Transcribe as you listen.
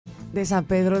de San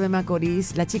Pedro de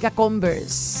Macorís, la chica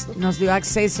Converse, nos dio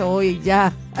acceso hoy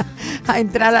ya a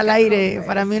entrar al aire.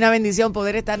 Para mí una bendición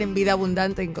poder estar en Vida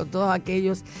Abundante con todos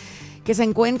aquellos que se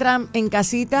encuentran en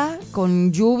casita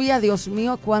con lluvia. Dios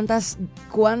mío, cuántas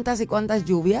y cuántas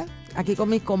lluvias. Aquí con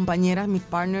mis compañeras, mis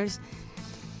partners,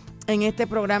 en este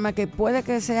programa que puede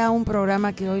que sea un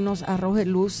programa que hoy nos arroje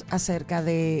luz acerca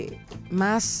de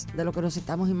más de lo que nos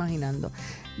estamos imaginando.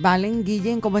 Valen,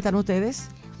 Guillen, ¿cómo están ustedes?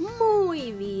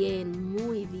 Muy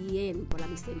bien, por la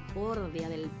misericordia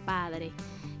del Padre.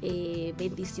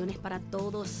 Bendiciones para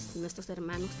todos nuestros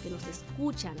hermanos que nos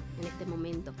escuchan en este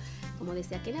momento. Como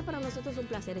decía Kenia, para nosotros es un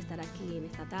placer estar aquí en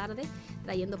esta tarde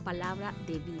trayendo palabra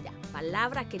de vida,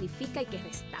 palabra que edifica y que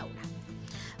restaura.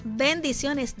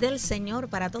 Bendiciones del Señor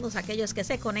para todos aquellos que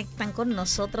se conectan con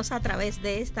nosotros a través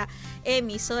de esta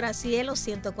emisora Cielos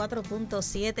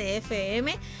 104.7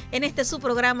 FM en este su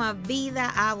programa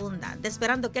Vida Abundante,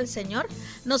 esperando que el Señor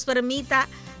nos permita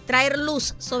traer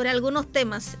luz sobre algunos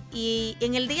temas. Y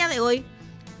en el día de hoy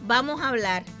vamos a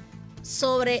hablar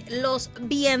sobre los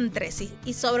vientres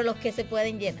y sobre los que se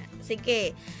pueden llenar. Así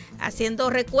que,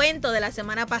 haciendo recuento de la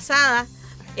semana pasada,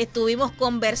 estuvimos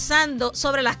conversando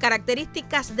sobre las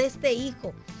características de este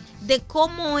hijo, de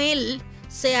cómo él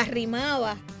se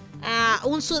arrimaba a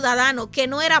un ciudadano que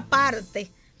no era parte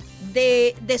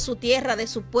de su tierra, de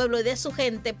su pueblo y de su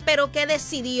gente, pero que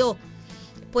decidió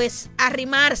pues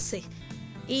arrimarse,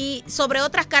 y sobre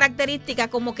otras características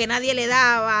como que nadie le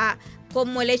daba,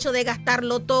 como el hecho de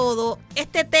gastarlo todo.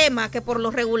 Este tema que por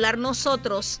lo regular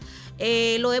nosotros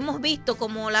lo hemos visto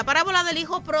como la parábola del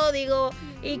hijo pródigo,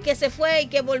 y que se fue y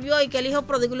que volvió, y que el hijo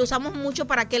pródigo lo usamos mucho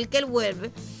para aquel que él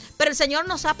vuelve, pero el Señor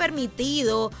nos ha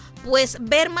permitido pues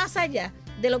ver más allá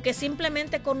de lo que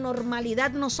simplemente con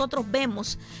normalidad nosotros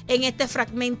vemos en este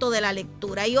fragmento de la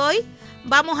lectura. Y hoy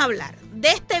vamos a hablar de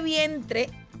este vientre,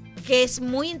 que es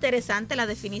muy interesante la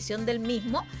definición del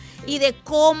mismo, y de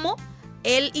cómo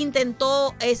él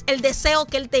intentó, es el deseo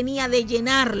que él tenía de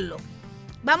llenarlo.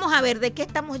 Vamos a ver de qué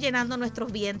estamos llenando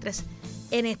nuestros vientres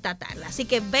en esta tarde. Así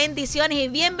que bendiciones y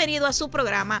bienvenido a su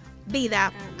programa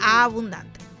Vida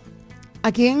Abundante.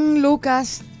 Aquí en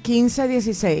Lucas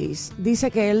 15:16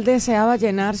 dice que él deseaba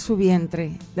llenar su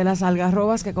vientre de las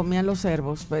algarrobas que comían los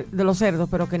cerdos,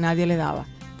 pero que nadie le daba.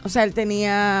 O sea, él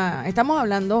tenía, estamos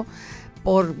hablando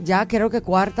por ya creo que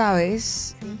cuarta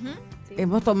vez,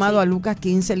 hemos tomado a Lucas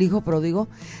 15, el hijo pródigo,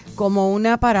 como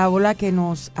una parábola que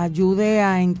nos ayude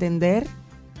a entender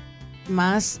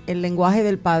más el lenguaje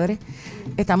del Padre.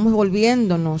 Estamos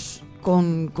volviéndonos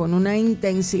con una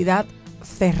intensidad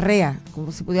férrea,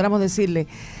 como si pudiéramos decirle,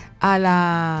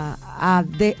 a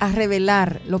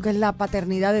revelar lo que es la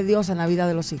paternidad de Dios en la vida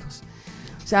de los hijos.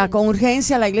 O sea, con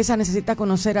urgencia la iglesia necesita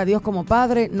conocer a Dios como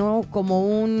Padre, no como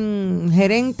un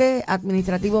gerente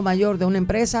administrativo mayor de una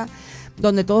empresa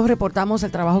donde todos reportamos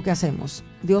el trabajo que hacemos.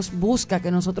 Dios busca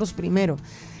que nosotros primero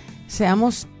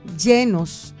seamos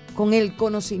llenos con el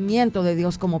conocimiento de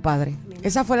Dios como Padre.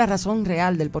 Esa fue la razón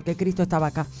real del por qué Cristo estaba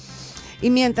acá. Y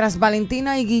mientras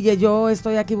Valentina y Guille, yo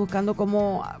estoy aquí buscando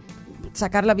cómo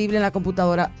sacar la Biblia en la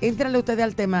computadora, éntrenle ustedes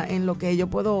al tema en lo que yo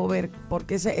puedo ver por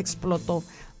qué se explotó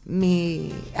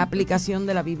mi aplicación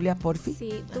de la Biblia, por fin.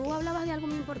 Sí, tú hablabas de algo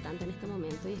muy importante en este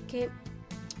momento, y es que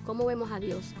cómo vemos a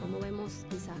Dios, cómo vemos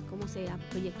quizás cómo se ha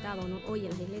proyectado, ¿no?, hoy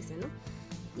en las iglesias,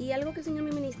 ¿no? Y algo que el Señor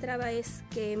me ministraba es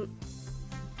que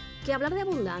hablar de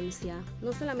abundancia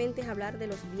no solamente es hablar de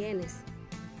los bienes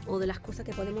o de las cosas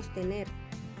que podemos tener,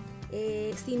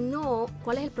 sino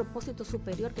cuál es el propósito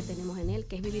superior que tenemos en Él,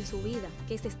 que es vivir su vida,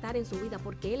 que es estar en su vida,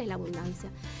 porque Él es la abundancia,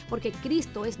 porque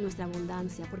Cristo es nuestra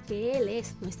abundancia, porque Él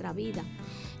es nuestra vida.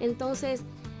 Entonces,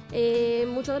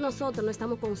 muchos de nosotros no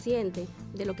estamos conscientes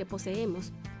de lo que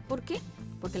poseemos. ¿Por qué?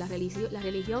 Porque la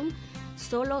religión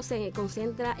solo se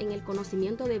concentra en el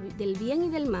conocimiento del bien y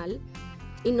del mal,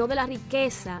 y no de la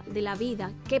riqueza de la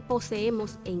vida que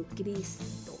poseemos en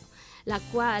Cristo, la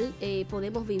cual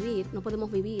podemos vivir, no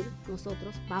podemos vivir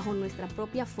nosotros bajo nuestra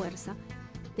propia fuerza.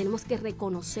 Tenemos que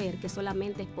reconocer que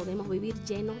solamente podemos vivir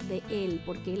llenos de Él,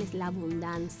 porque Él es la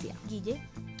abundancia. Guille,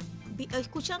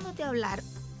 escuchándote hablar,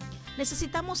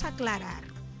 necesitamos aclarar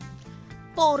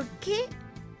por qué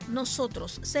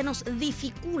nosotros se nos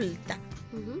dificulta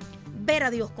ver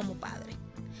a Dios como Padre.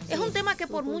 Sí, es un tema que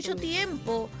por mucho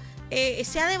tiempo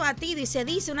se ha debatido y se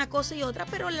dice una cosa y otra,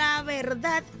 pero la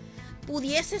verdad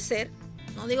pudiese ser,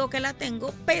 no digo que la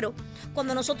tengo, pero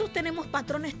cuando nosotros tenemos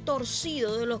patrones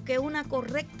torcidos de lo que es una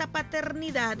correcta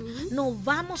paternidad, no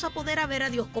vamos a poder ver a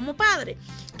Dios como Padre.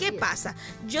 ¿Qué pasa?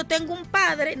 Yo tengo un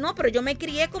padre, no, pero yo me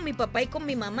crié con mi papá y con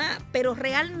mi mamá, pero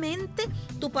realmente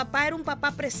tu papá era un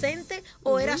papá presente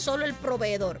o era solo el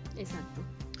proveedor. Exacto.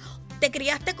 te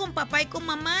criaste con papá y con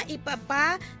mamá y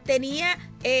papá tenía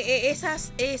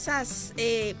esas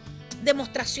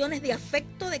demostraciones de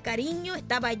afecto, de cariño,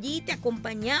 estaba allí, te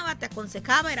acompañaba, te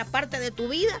aconsejaba, era parte de tu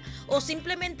vida, o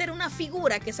simplemente era una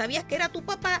figura que sabías que era tu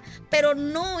papá, pero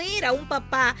no era un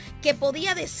papá que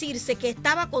podía decirse que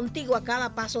estaba contigo a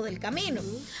cada paso del camino.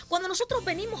 Cuando nosotros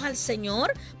venimos al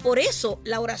Señor, por eso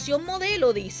la oración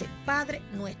modelo dice, Padre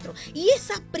nuestro, y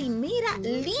esa primera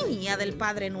línea del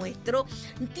Padre nuestro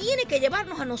tiene que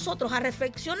llevarnos a nosotros a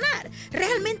reflexionar.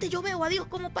 Realmente yo veo a Dios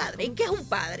como Padre. ¿Y qué es un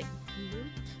Padre?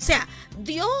 O sea,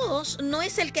 Dios no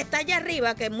es el que está allá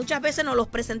arriba, que muchas veces nos los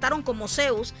presentaron como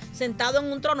Zeus, sentado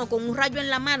en un trono con un rayo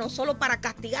en la mano solo para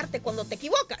castigarte cuando te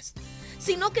equivocas,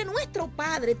 sino que nuestro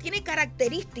Padre tiene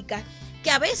características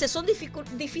que a veces son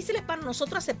difíciles para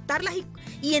nosotros aceptarlas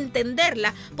y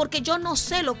entenderlas, porque yo no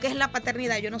sé lo que es la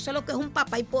paternidad, yo no sé lo que es un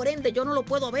papá y por ende yo no lo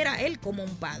puedo ver a él como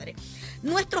un padre.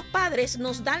 Nuestros padres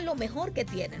nos dan lo mejor que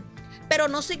tienen, pero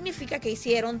no significa que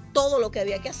hicieron todo lo que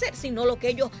había que hacer, sino lo que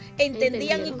ellos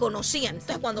entendían y conocían.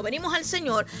 Entonces, cuando venimos al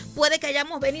Señor, puede que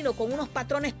hayamos venido con unos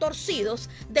patrones torcidos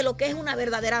de lo que es una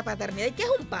verdadera paternidad. ¿Y qué es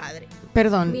un padre?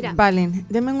 Perdón, Valen,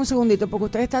 denme un segundito, porque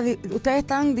ustedes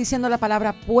están diciendo la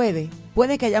palabra puede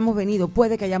que hayamos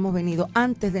venido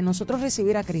antes de nosotros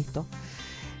recibir a Cristo.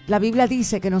 La Biblia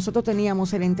dice que nosotros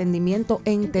teníamos el entendimiento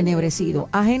entenebrecido,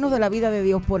 ajenos de la vida de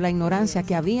Dios por la ignorancia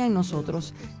que había en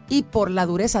nosotros y por la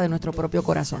dureza de nuestro propio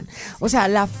corazón. O sea,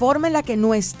 la forma en la que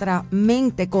nuestra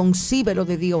mente concibe lo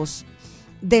de Dios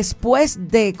después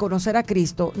de conocer a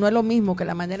Cristo no es lo mismo que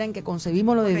la manera en que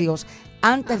concebimos lo de Dios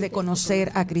antes de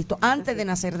conocer a Cristo, antes de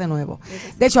nacer de nuevo.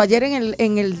 De hecho, ayer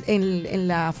en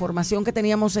la formación que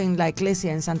teníamos en la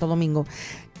iglesia en Santo Domingo,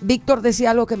 Víctor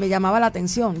decía algo que me llamaba la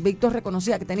atención. Víctor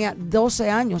reconocía que tenía 12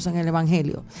 años en el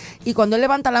evangelio. Y cuando él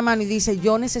levanta la mano y dice,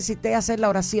 yo necesité hacer la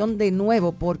oración de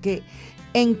nuevo porque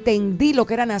entendí lo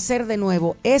que era nacer de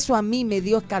nuevo, eso a mí me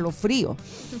dio escalofrío.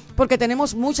 Porque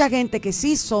tenemos mucha gente que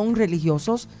sí son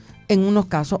religiosos en unos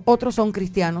casos, otros son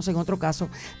cristianos en otro caso,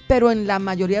 pero en la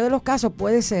mayoría de los casos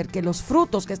puede ser que los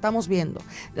frutos que estamos viendo,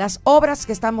 las obras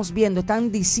que estamos viendo,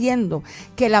 están diciendo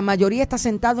que la mayoría está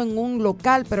sentado en un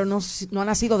local, pero no ha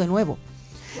nacido de nuevo.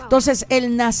 Wow. Entonces,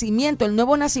 el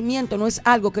nuevo nacimiento no es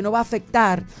algo que no va a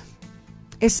afectar,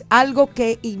 es algo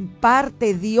que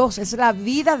imparte Dios, es la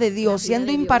vida de Dios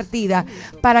siendo impartida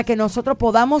para que nosotros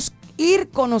podamos ir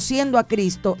conociendo a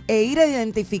Cristo e ir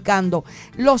identificando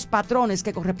los patrones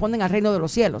que corresponden al reino de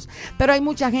los cielos. Pero hay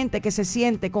mucha gente que se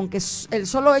siente con que el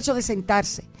solo hecho de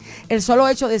sentarse, el solo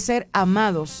hecho de ser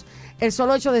amados, el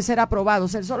solo hecho de ser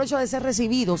aprobados, el solo hecho de ser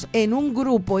recibidos en un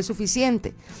grupo es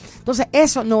suficiente. Entonces,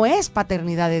 eso no es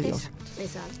paternidad de Dios.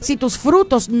 Exacto. Si tus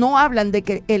frutos no hablan de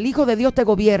que el Hijo de Dios te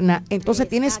gobierna, entonces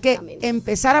tienes que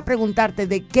empezar a preguntarte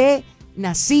de qué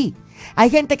nací.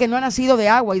 Hay gente que no ha nacido de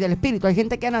agua y del Espíritu, hay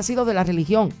gente que ha nacido de la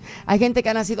religión, hay gente que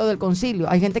ha nacido del concilio,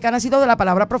 hay gente que ha nacido de la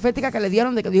palabra profética que le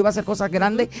dieron de que Dios iba a hacer cosas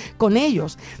grandes con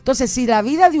ellos. Entonces, si la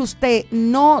vida de usted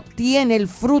no tiene el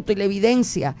fruto y la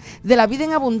evidencia de la vida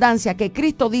en abundancia que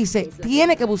Cristo dice,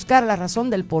 tiene que buscar la razón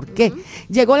del por qué.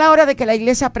 Llegó la hora de que la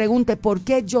iglesia pregunte por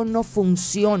qué yo no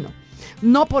funciono,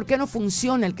 no por qué no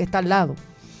funciona el que está al lado.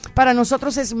 Para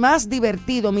nosotros es más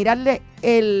divertido mirarle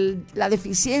la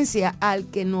deficiencia al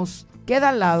que nos queda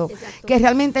al lado, que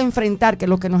realmente enfrentar que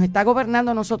lo que nos está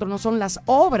gobernando a nosotros no son las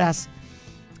obras,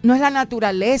 no es la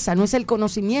naturaleza, no es el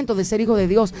conocimiento de ser hijo de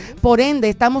Dios. Por ende,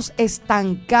 estamos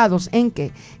estancados ¿en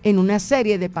qué? En una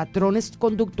serie de patrones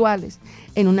conductuales,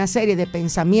 en una serie de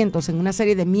pensamientos, en una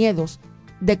serie de miedos,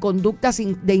 de conductas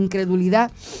de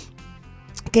incredulidad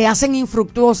que hacen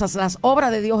infructuosas las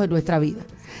obras de Dios en nuestra vida.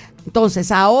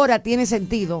 Entonces, ahora tiene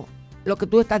sentido lo que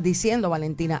tú estás diciendo,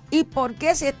 Valentina. ¿Y por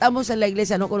qué si estamos en la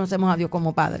iglesia no conocemos a Dios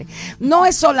como Padre? No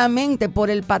es solamente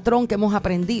por el patrón que hemos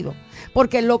aprendido,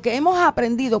 porque lo que hemos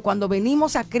aprendido cuando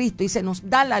venimos a Cristo y se nos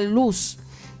da la luz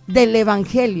del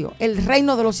evangelio, el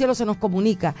reino de los cielos se nos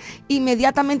comunica,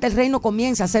 inmediatamente el reino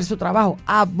comienza a hacer su trabajo,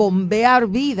 a bombear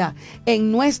vida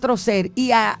en nuestro ser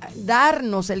y a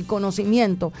darnos el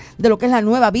conocimiento de lo que es la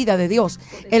nueva vida de Dios.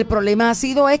 El problema ha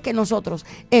sido es que nosotros,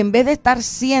 en vez de estar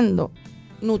siendo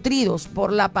nutridos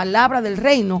por la palabra del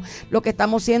reino, lo que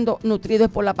estamos siendo nutridos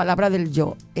es por la palabra del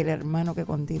yo, el hermano que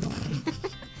continúa.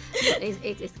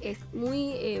 Es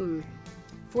muy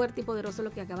fuerte y poderoso lo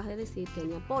que acabas de decir,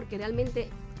 Kenia, porque realmente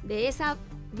de esa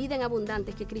vida en abundante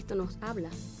es que Cristo nos habla.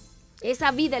 Esa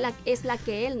vida es la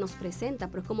que Él nos presenta,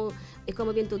 pero es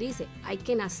como bien tú dices, hay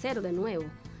que nacer de nuevo.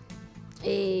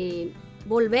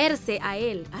 Volverse a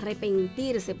Él,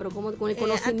 arrepentirse, pero con el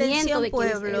conocimiento atención, de quién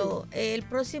pueblo, es Él. El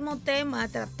próximo tema a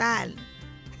tratar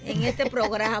en este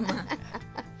programa,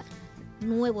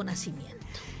 nuevo nacimiento.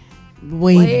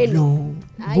 Bueno.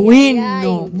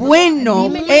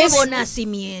 Nuevo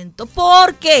nacimiento.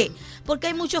 ¿Por qué? Porque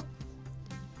hay muchos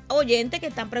oyentes que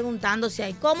están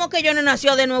preguntándose, ¿cómo que yo no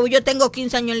nació de nuevo? Yo tengo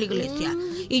 15 años en la iglesia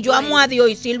y yo amo a Dios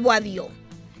y sirvo a Dios.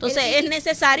 Entonces es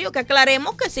necesario que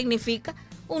aclaremos qué significa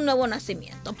un nuevo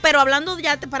nacimiento. Pero hablando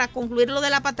ya para concluir lo de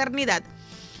la paternidad,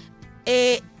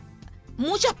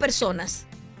 muchas personas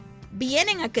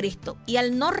vienen a Cristo y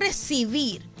al no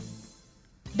recibir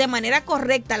de manera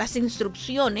correcta las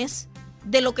instrucciones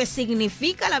de lo que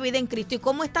significa la vida en Cristo y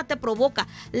cómo esta te provoca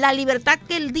la libertad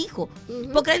que Él dijo.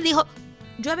 Porque Él dijo,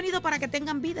 yo he venido para que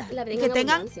tengan vida y que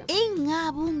tengan en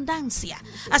abundancia.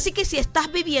 Así que si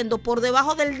estás viviendo por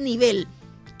debajo del nivel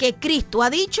que Cristo ha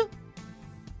dicho,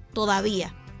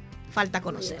 todavía falta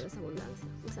conocer.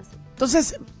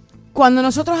 Entonces, cuando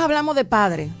nosotros hablamos de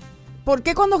Padre, ¿por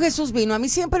qué cuando Jesús vino? A mí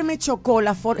siempre me chocó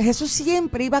Jesús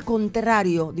siempre iba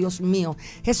contrario, Dios mío.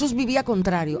 Jesús vivía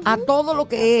contrario a todo lo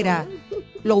que era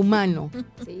lo humano,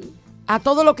 a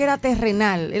todo lo que era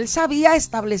terrenal. Él sabía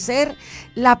establecer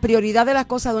la prioridad de las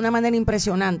cosas de una manera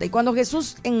impresionante. Y cuando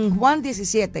Jesús en Juan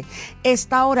 17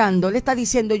 está orando, Él está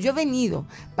diciendo, yo he venido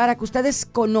para que ustedes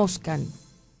conozcan,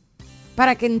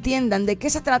 para que entiendan de qué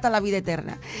se trata la vida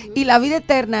eterna. Y la vida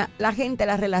eterna, la gente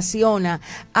la relaciona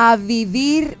a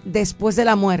vivir después de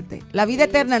la muerte. La vida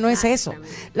eterna no es eso.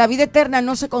 La vida eterna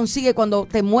no se consigue cuando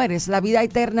te mueres. La vida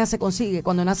eterna se consigue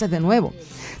cuando naces de nuevo.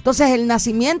 Entonces, el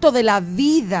nacimiento de la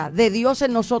vida de Dios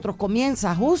en nosotros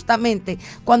comienza justamente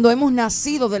cuando hemos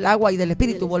nacido del agua y del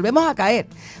Espíritu. Volvemos a caer.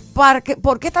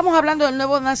 ¿Por qué estamos hablando del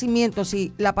nuevo nacimiento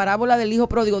si la parábola del hijo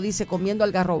pródigo dice comiendo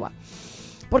algarroba?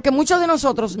 Porque muchos de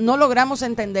nosotros no logramos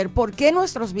entender por qué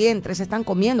nuestros vientres están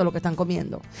comiendo lo que están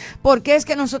comiendo. ¿Por qué es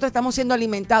que nosotros estamos siendo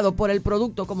alimentados por el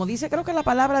producto? Como dice, creo que la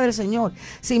palabra del Señor.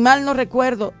 Si mal no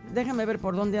recuerdo, déjame ver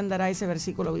por dónde andará ese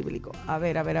versículo bíblico. A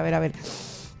ver.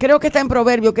 Creo que está en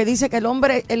Proverbio, que dice que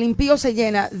el impío se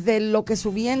llena de lo que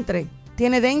su vientre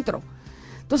tiene dentro.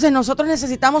 Entonces nosotros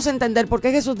necesitamos entender por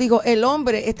qué Jesús dijo, el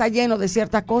hombre está lleno de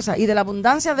ciertas cosas y de la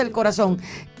abundancia del corazón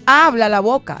habla la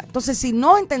boca. Entonces si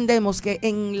no entendemos que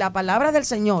en la palabra del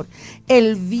Señor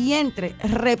el vientre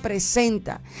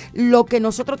representa lo que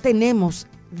nosotros tenemos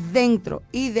dentro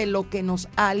y de lo que nos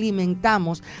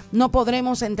alimentamos, no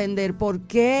podremos entender por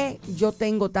qué yo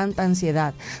tengo tanta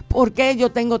ansiedad, por qué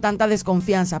yo tengo tanta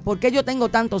desconfianza, por qué yo tengo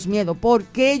tantos miedos, por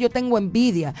qué yo tengo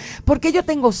envidia, por qué yo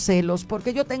tengo celos, por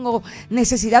qué yo tengo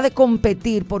necesidad de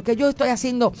competir, por qué yo estoy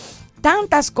haciendo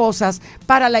tantas cosas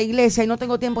para la iglesia y no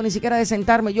tengo tiempo ni siquiera de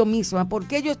sentarme yo misma. ¿Por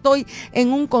qué yo estoy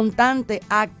en un constante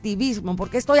activismo? ¿Por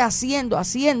qué estoy haciendo?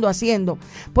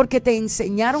 Porque te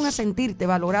enseñaron a sentirte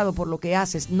valorado por lo que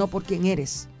haces, no por quién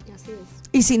eres. Así es.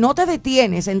 Y si no te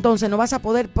detienes, entonces no vas a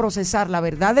poder procesar la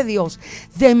verdad de Dios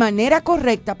de manera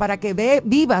correcta para que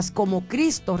vivas como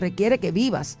Cristo requiere que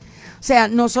vivas. O sea,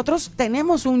 nosotros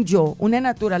tenemos un yo, una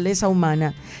naturaleza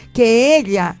humana, que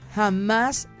ella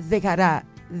jamás dejará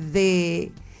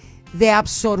de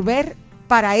absorber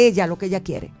para ella lo que ella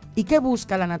quiere. ¿Y qué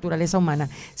busca la naturaleza humana?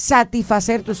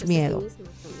 Satisfacer tus miedos.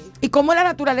 Y como la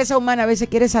naturaleza humana a veces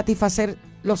quiere satisfacer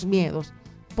los miedos,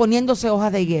 poniéndose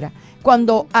hojas de higuera.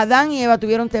 Cuando Adán y Eva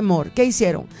tuvieron temor, ¿qué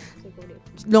hicieron?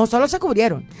 No solo se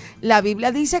cubrieron. La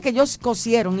Biblia dice que ellos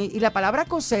cosieron, y la palabra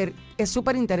coser es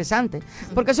súper interesante,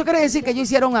 porque eso quiere decir que ellos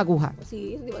hicieron aguja.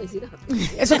 Sí, iba a decir.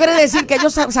 Eso quiere decir que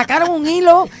ellos sacaron un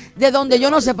hilo de donde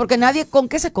yo no sé, porque nadie, ¿con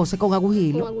qué se cose? Con aguja y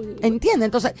hilo. ¿Entiende?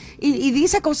 Entonces, y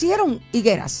dice cosieron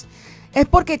higueras. Es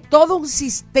porque todo un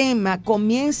sistema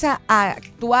comienza a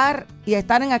actuar y a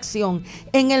estar en acción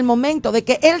en el momento de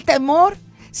que el temor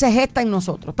se gesta en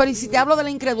nosotros. Pero y si te hablo de la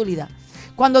incredulidad,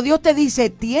 cuando Dios te dice,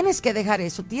 tienes que dejar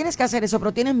eso, tienes que hacer eso,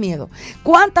 pero tienes miedo.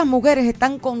 ¿Cuántas mujeres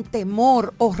están con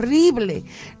temor horrible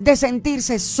de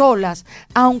sentirse solas?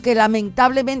 Aunque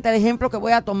lamentablemente el ejemplo que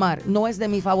voy a tomar no es de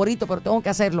mi favorito, pero tengo que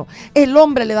hacerlo. El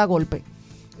hombre le da golpe.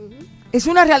 Es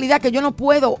una realidad que yo no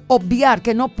puedo obviar,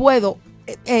 que no puedo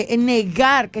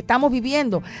negar que estamos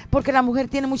viviendo, porque la mujer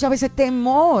tiene muchas veces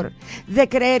temor de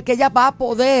creer que ella va a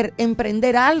poder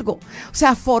emprender algo. O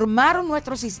sea, formaron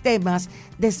nuestros sistemas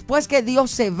después que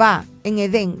Dios se va en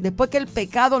Edén, después que el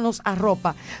pecado nos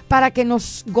arropa, para que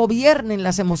nos gobiernen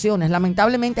las emociones.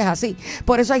 Lamentablemente es así.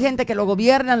 Por eso hay gente que lo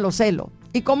gobiernan los celos.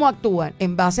 ¿Y cómo actúan?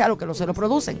 En base a lo que los celos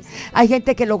producen. Hay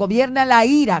gente que lo gobierna la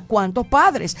ira. ¿Cuántos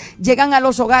padres llegan a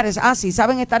los hogares? Sí,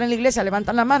 saben estar en la iglesia,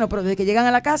 levantan la mano, pero desde que llegan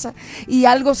a la casa y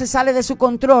algo se sale de su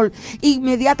control,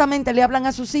 inmediatamente le hablan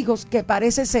a sus hijos, que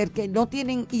parece ser que no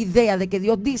tienen idea de que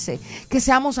Dios dice que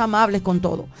seamos amables con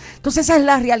todo. Entonces esa es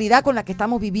la realidad con la que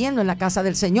estamos viviendo en la casa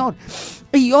del Señor.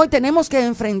 Y hoy tenemos que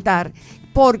enfrentar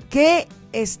por qué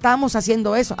estamos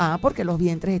haciendo eso? Porque los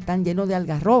vientres están llenos de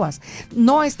algarrobas.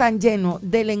 No están llenos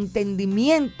del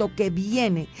entendimiento que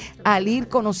viene al ir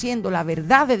conociendo la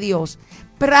verdad de Dios.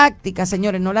 Práctica,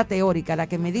 señores, no la teórica, la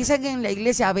que me dicen en la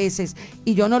iglesia a veces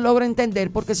y yo no logro entender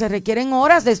porque se requieren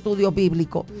horas de estudio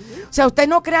bíblico. O sea, usted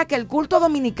no crea que el culto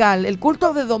dominical, el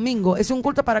culto de domingo, es un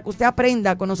culto para que usted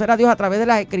aprenda a conocer a Dios a través de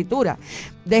las escrituras.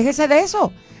 Déjese de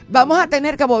eso. Vamos a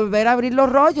tener que volver a abrir los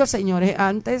rollos, señores.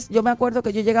 Antes, yo me acuerdo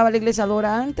que yo llegaba a la iglesia 2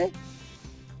 horas antes.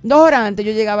 2 horas antes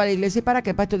yo llegaba a la iglesia. ¿Y para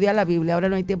qué? Para estudiar la Biblia. Ahora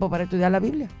no hay tiempo para estudiar la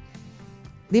Biblia.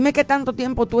 Dime qué tanto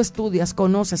tiempo tú estudias,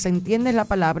 conoces, entiendes la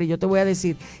palabra y yo te voy a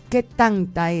decir qué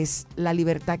tanta es la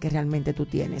libertad que realmente tú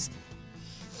tienes.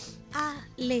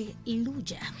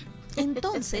 Aleluya.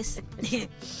 Entonces,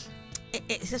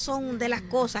 esas son de las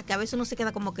cosas que a veces uno se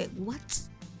queda como que, ¿what?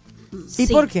 ¿Y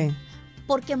por qué?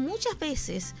 Porque muchas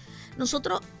veces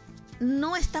nosotros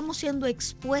no estamos siendo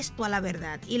expuestos a la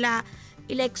verdad y la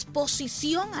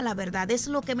exposición a la verdad es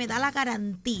lo que me da la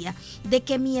garantía de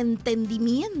que mi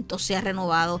entendimiento sea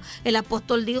renovado. El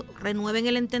apóstol dijo, renueven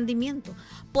el entendimiento,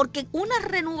 porque una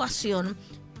renovación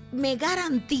me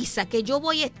garantiza que yo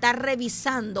voy a estar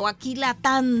revisando,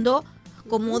 aquilatando,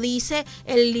 como dice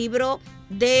el libro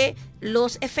de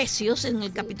los Efesios en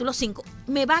el capítulo 5,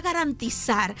 me va a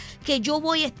garantizar que yo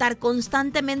voy a estar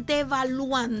constantemente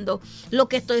evaluando lo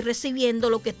que estoy recibiendo,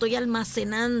 lo que estoy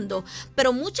almacenando.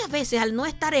 Pero muchas veces al no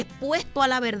estar expuesto a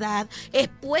la verdad,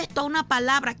 expuesto a una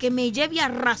palabra que me lleve a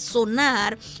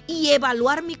razonar y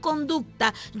evaluar mi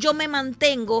conducta, yo me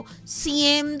mantengo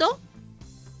siendo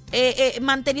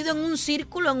mantenido en un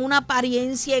círculo, en una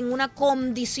apariencia, en una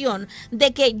condición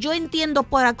de que yo entiendo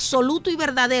por absoluto y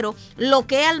verdadero lo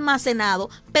que he almacenado,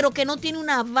 pero que no tiene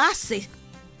una base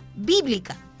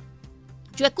bíblica.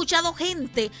 Yo he escuchado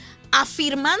gente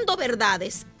afirmando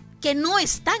verdades que no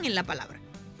están en la palabra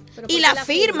y la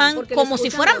afirman como si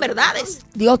fueran verdades.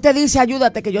 Dios te dice,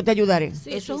 ayúdate que yo te ayudaré.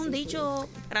 Sí, eso es un dicho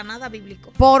para nada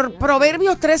bíblico. Por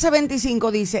Proverbios 13:25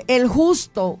 dice, el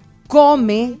justo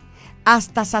come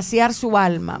hasta saciar su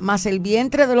alma, mas el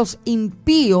vientre de los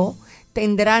impíos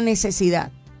tendrá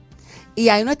necesidad. Y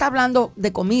ahí no está hablando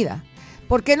de comida.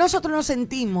 ¿Por qué nosotros nos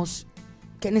sentimos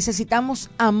que necesitamos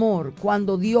amor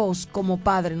cuando Dios como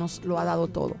Padre nos lo ha dado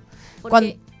todo?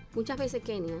 Porque muchas veces,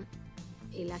 Kenia,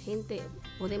 la gente,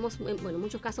 en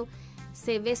muchos casos,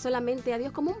 se ve solamente a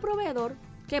Dios como un proveedor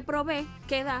que provee,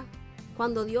 que da,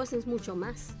 cuando Dios es mucho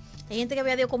más. Hay gente que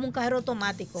ve a Dios como un cajero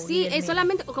automático. Sí, Guillermina. Es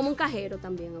solamente como un cajero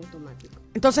también automático.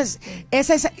 Entonces,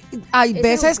 hay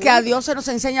veces que a Dios se nos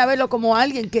enseña a verlo como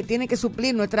alguien que tiene que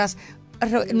suplir nuestras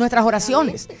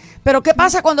oraciones. Pero ¿qué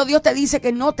pasa cuando Dios te dice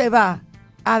que no te va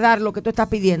a dar lo que tú estás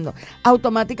pidiendo?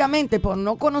 Automáticamente, por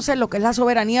no conocer lo que es la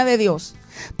soberanía de Dios,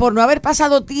 por no haber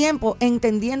pasado tiempo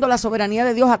entendiendo la soberanía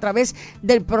de Dios a través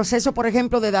del proceso, por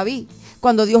ejemplo, de David,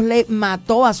 cuando Dios le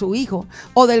mató a su hijo,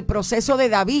 o del proceso de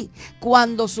David,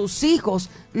 cuando sus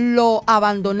hijos lo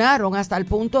abandonaron hasta el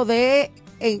punto de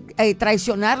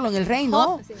traicionarlo en el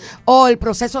reino, o el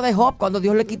proceso de Job cuando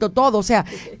Dios le quitó todo. O sea,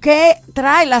 ¿qué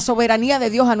trae la soberanía de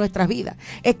Dios a nuestras vidas?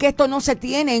 Es que esto no se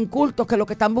tiene en cultos que lo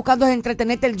que están buscando es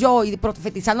entretenerte el yo y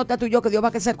profetizándote a tu yo que Dios va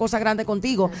a hacer cosas grandes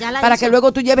contigo para que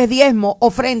luego tú lleves diezmo,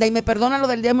 ofrenda, y me perdona lo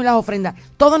del diezmo y las ofrendas.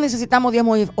 Todos necesitamos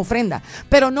diezmo y ofrenda,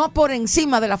 pero no por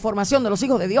encima de la formación de los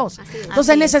hijos de Dios.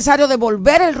 Entonces es necesario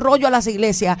devolver el rollo a las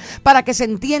iglesias para que se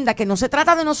entienda que no se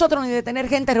trata de nosotros ni de tener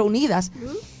gente reunidas.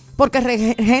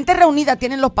 Porque gente reunida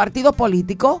tienen los partidos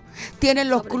políticos, tienen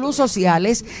los clubes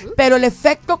sociales, pero el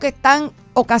efecto que están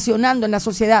ocasionando en la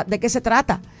sociedad, ¿de qué se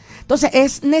trata? Entonces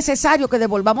es necesario que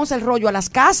devolvamos el rollo a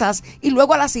las casas y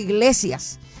luego a las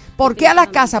iglesias. ¿Por qué a las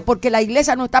casas? Porque la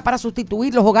iglesia no está para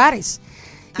sustituir los hogares.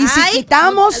 Y si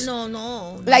quitamos,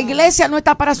 la iglesia no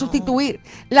está para sustituir.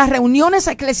 Las reuniones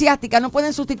eclesiásticas no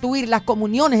pueden sustituir las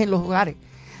comuniones en los hogares.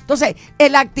 Entonces,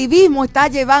 el activismo está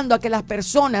llevando a que las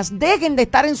personas dejen de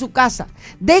estar en su casa,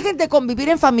 dejen de convivir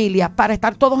en familia para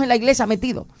estar todos en la iglesia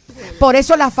metidos. Por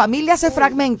eso las familias se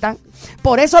fragmentan,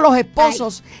 por eso los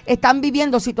esposos están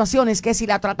viviendo situaciones que si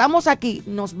la tratamos aquí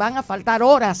nos van a faltar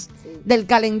horas del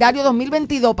calendario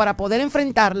 2022 para poder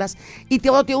enfrentarlas, y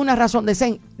todo tiene una razón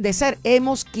de ser.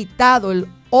 Hemos quitado el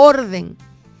orden,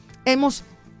 hemos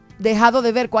dejado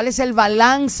de ver cuál es el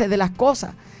balance de las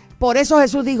cosas. Por eso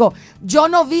Jesús dijo, yo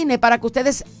no vine para que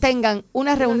ustedes tengan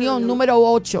una reunión número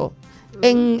 8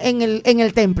 en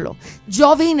el templo.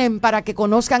 Yo vine para que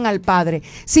conozcan al Padre.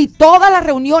 Si todas las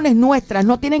reuniones nuestras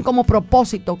no tienen como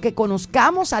propósito que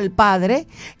conozcamos al Padre,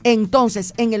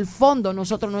 entonces en el fondo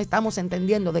nosotros no estamos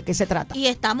entendiendo de qué se trata. Y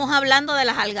estamos hablando de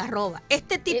las algarrobas.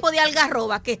 Este tipo de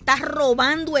algarroba que está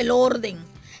robando el orden,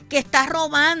 que está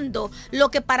robando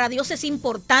lo que para Dios es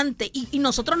importante. Y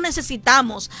nosotros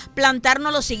necesitamos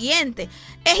plantearnos lo siguiente.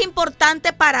 ¿Es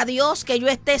importante para Dios que yo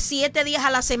esté 7 días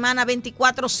a la semana,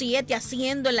 24/7,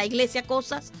 haciendo en la iglesia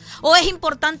cosas? ¿O es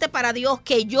importante para Dios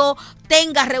que yo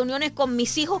tenga reuniones con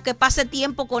mis hijos, que pase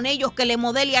tiempo con ellos, que le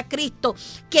modele a Cristo,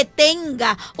 que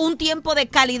tenga un tiempo de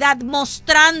calidad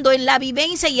mostrando en la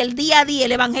vivencia y el día a día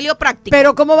el evangelio práctico?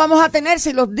 Pero ¿cómo vamos a tener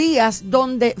si los días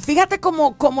donde, fíjate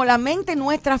cómo la mente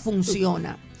nuestra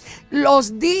funciona?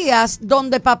 Los días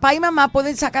donde papá y mamá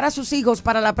pueden sacar a sus hijos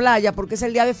para la playa porque es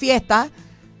el día de fiesta,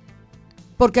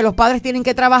 porque los padres tienen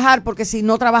que trabajar, porque si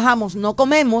no trabajamos no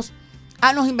comemos,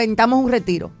 nos inventamos un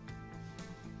retiro.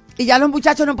 Y ya los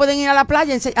muchachos no pueden ir a la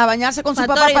playa a bañarse con su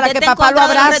papá para que papá lo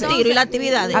abrace. Retiro y la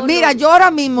actividad. Mira, yo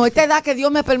ahora mismo, esta edad que Dios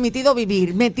me ha permitido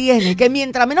vivir, me tiene que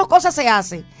mientras menos cosas se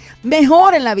hace,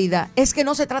 mejor en la vida. Es que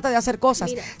no se trata de hacer cosas,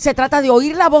 mira, se trata de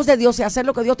oír la voz de Dios y hacer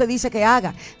lo que Dios te dice que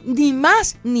haga. Ni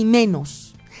más ni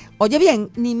menos. Oye bien,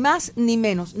 ni más ni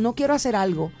menos. No quiero hacer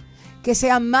algo que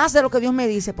sea más de lo que Dios me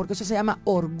dice, porque eso se llama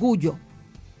orgullo.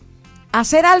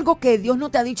 Hacer algo que Dios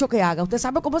no te ha dicho que haga. ¿Usted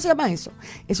sabe cómo se llama eso?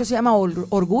 Eso se llama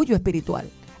orgullo espiritual.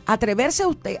 Atreverse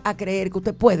usted a creer que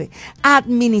usted puede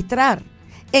administrar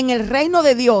en el reino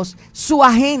de Dios su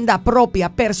agenda propia,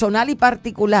 personal y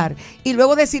particular, y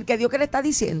luego decir que Dios que le está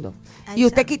diciendo. Y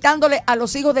usted quitándole a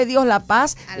los hijos de Dios la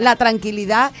paz, la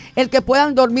tranquilidad, el que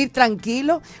puedan dormir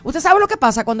tranquilos. ¿Usted sabe lo que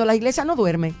pasa cuando la iglesia no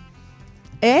duerme?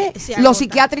 Los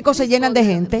psiquiátricos se llenan de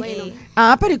gente.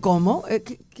 Bueno. Pero ¿y cómo?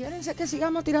 ¿Quieren que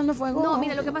sigamos tirando fuego? No,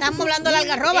 mira, lo que pasa estamos hablando de la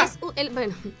algarroba.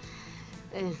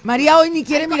 María hoy ni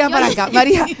quiere mirar para acá.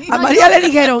 A María le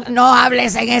dijeron, no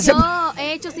hables en eso. Yo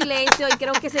he hecho silencio y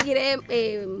creo que seguiré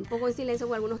un poco en silencio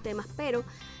con algunos temas, pero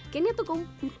Kenia tocó un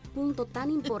punto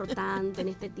tan importante en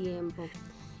este tiempo,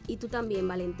 y tú también,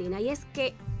 Valentina, y es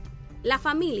que la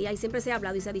familia, y siempre se ha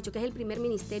hablado y se ha dicho que es el primer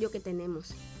ministerio que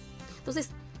tenemos. Entonces,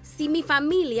 si mi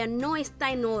familia no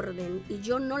está en orden y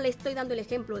yo no le estoy dando el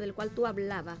ejemplo del cual tú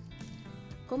hablabas,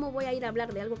 ¿cómo voy a ir a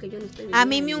hablar de algo que yo no estoy viviendo? A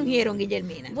mí me ungieron,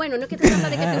 Guillermina. Bueno, no es que te trata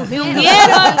de que te me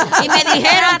ungieron y me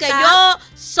dijeron que yo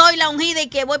soy la ungida y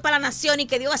que voy para la nación y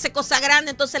que Dios hace cosas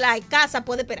grandes, entonces la casa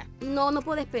puede esperar. No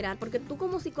puede esperar, porque tú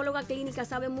como psicóloga clínica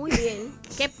sabes muy bien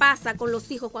qué pasa con los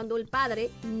hijos cuando el padre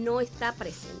no está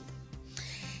presente.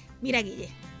 Mira, Guille,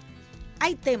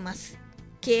 hay temas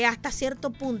que hasta cierto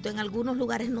punto en algunos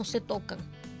lugares no se tocan.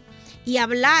 Y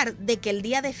hablar de que el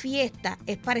día de fiesta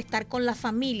es para estar con la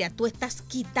familia, tú estás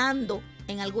quitando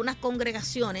en algunas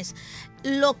congregaciones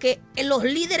lo que los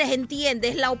líderes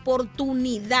entienden es la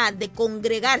oportunidad de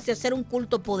congregarse a hacer un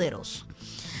culto poderoso.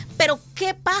 Pero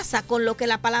 ¿qué pasa con lo que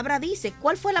la palabra dice?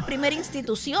 ¿Cuál fue la primera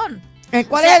institución?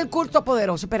 ¿Cuál es el culto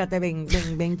poderoso? Espérate, ven,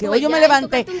 que hoy yo me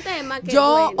levanté.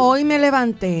 Hoy me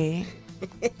levanté.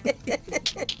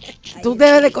 Tú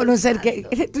debes de conocer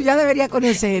tú ya deberías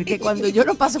conocer que cuando yo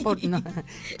no paso por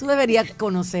tú deberías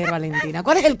conocer, Valentina.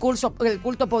 ¿Cuál es el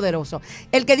culto poderoso?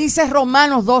 El que dice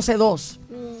Romanos 12:2.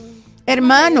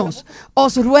 Hermanos,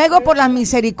 os ruego por las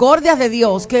misericordias de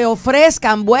Dios que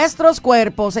ofrezcan vuestros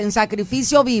cuerpos en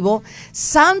sacrificio vivo,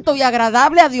 santo y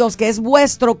agradable a Dios, que es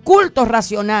vuestro culto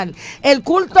racional. El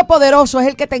culto poderoso es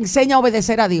el que te enseña a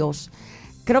obedecer a Dios.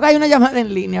 Creo que hay una llamada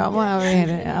en línea. Vamos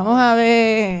a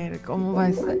ver cómo va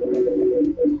a ser.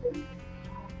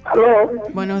 Aló.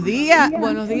 Buenos días,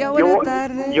 buenas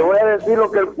tardes. Yo voy a decir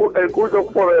lo que el culto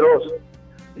poderoso.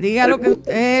 Diga lo que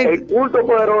usted. El culto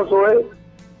poderoso es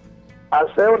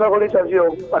hacer una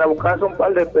organización para buscarse un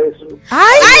par de pesos.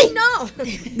 ¡Ay, no!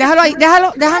 Déjalo ahí,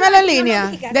 déjamelo en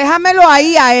línea. Déjamelo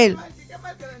ahí a él.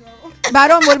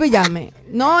 Varón, vuelve y llame.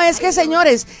 No, es que,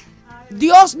 señores,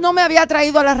 Dios no me había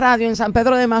traído a la radio en San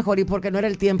Pedro de Macorís porque no era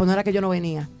el tiempo, no era que yo no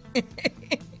venía.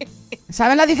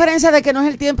 ¿Saben la diferencia de que no es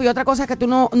el tiempo y otra cosa que tú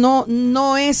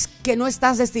no es que no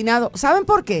estás destinado? ¿Saben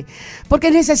por qué? Porque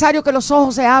es necesario que los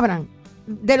ojos se abran.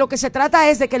 De lo que se trata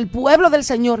es de que el pueblo del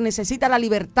Señor necesita la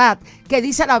libertad que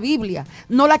dice la Biblia,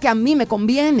 no la que a mí me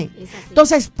conviene.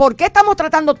 Entonces, ¿por qué estamos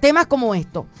tratando temas como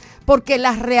esto? Porque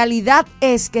la realidad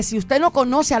es que si usted no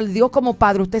conoce al Dios como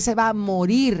Padre, usted se va a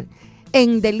morir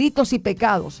en delitos y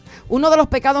pecados. Uno de los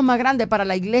pecados más grandes para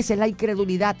la iglesia es la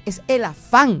incredulidad, es el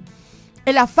afán.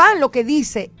 El afán, lo que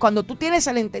dice, cuando tú tienes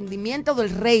el entendimiento del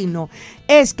reino,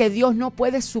 es que Dios no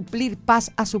puede suplir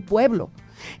paz a su pueblo.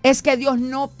 Es que Dios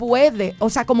no puede,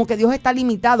 o sea, como que Dios está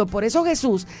limitado. Por eso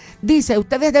Jesús dice,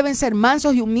 ustedes deben ser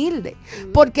mansos y humildes,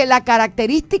 porque la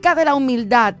característica de la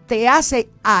humildad te hace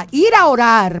a ir a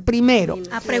orar primero,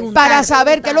 a preguntar, para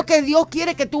saber qué es lo que Dios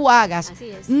quiere que tú hagas.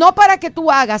 No para que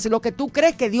tú hagas lo que tú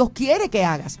crees que Dios quiere que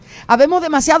hagas. Habemos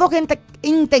demasiada gente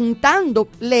intentando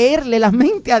leerle la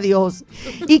mente a Dios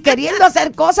y queriendo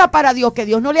hacer cosas para Dios que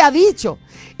Dios no le ha dicho.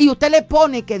 Y usted le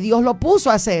pone que Dios lo puso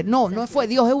a hacer. No, no fue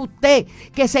Dios, es usted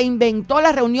que se inventó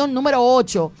la reunión número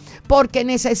 8 porque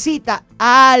necesita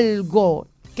algo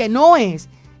que no es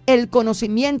el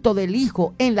conocimiento del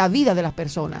Hijo en la vida de las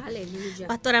personas. Aleluya.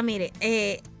 Pastora, mire,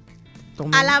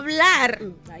 al hablar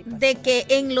de que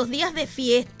en los días de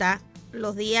fiesta,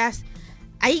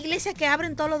 hay iglesias que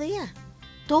abren todos los días.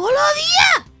 ¡Todos los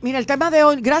días! Mira, el tema de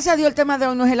hoy, gracias a Dios, el tema de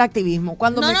hoy no es el activismo.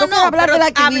 Cuando me toca hablar del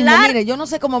activismo, mire, yo no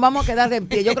sé cómo vamos a quedar de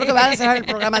pie. Yo creo que van a cerrar el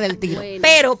programa del tiro.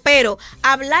 Bueno. Pero,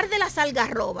 hablar de las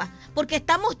algarrobas, porque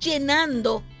estamos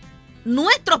llenando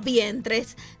nuestros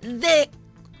vientres de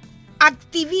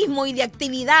activismo y de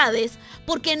actividades,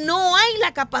 porque no hay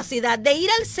la capacidad de ir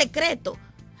al secreto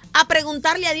a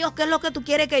preguntarle a Dios qué es lo que tú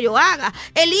quieres que yo haga.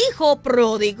 El hijo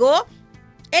pródigo,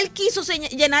 él quiso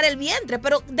llenar el vientre,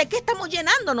 pero ¿de qué estamos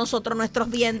llenando nosotros nuestros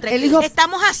vientres?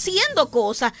 Estamos haciendo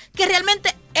cosas que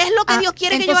realmente es lo que Dios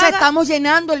quiere que yo haga. Entonces estamos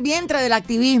llenando el vientre del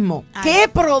activismo. ¿Qué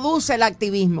produce el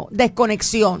activismo?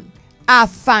 Desconexión,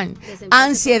 afán,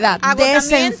 ansiedad,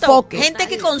 desenfoque, gente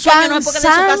que con sueño no es porque de su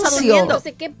casa durmiendo.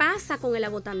 Entonces, ¿qué pasa con el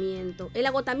agotamiento? El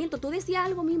agotamiento, tú decías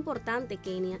algo muy importante,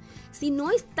 Kenia. Si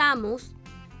no estamos,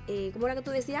 ¿cómo era que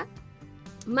tú decías?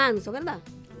 Manso, ¿verdad?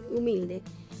 Humilde.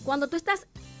 Cuando tú estás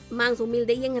manso,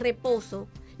 humilde y en reposo,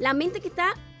 la mente que está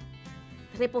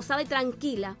reposada y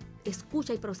tranquila,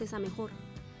 escucha y procesa mejor.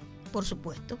 Por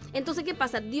supuesto. Entonces, ¿qué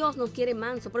pasa? Dios nos quiere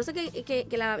manso. Por eso es que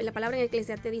la palabra en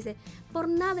Eclesiastés dice, por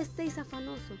nada estéis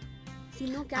afanosos,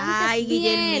 sino que antes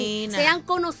bien sean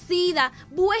conocidas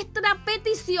vuestras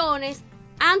peticiones.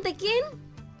 ¿Ante quién?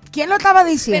 ¿Quién lo estaba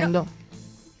diciendo?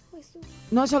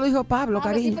 No, eso lo dijo Pablo,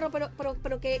 cariño. Sí,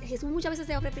 pero que Jesús muchas veces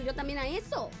se refirió también a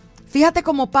eso. Fíjate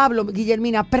como Pablo,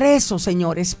 Guillermina, preso,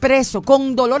 señores, preso,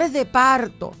 con dolores de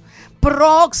parto,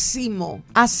 próximo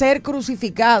a ser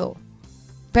crucificado.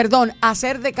 Perdón, a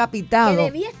ser decapitado. Que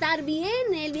debía estar bien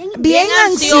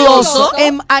ansioso.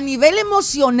 A nivel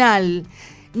emocional.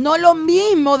 No es lo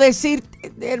mismo decir,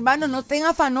 hermano, no estén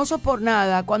afanosos por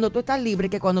nada cuando tú estás libre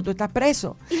que cuando tú estás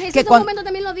preso. Y Jesús en un momento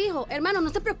también lo dijo, hermano, no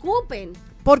se preocupen.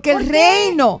 Porque el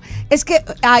reino, es que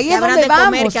ahí es donde vamos.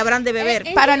 Comer, que habrán de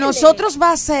beber. Para nosotros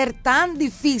va a ser tan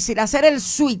difícil hacer el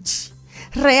switch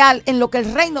real en lo que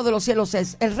el reino de los cielos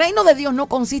es. El reino de Dios no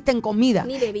consiste en comida,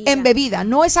 en bebida.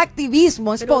 No es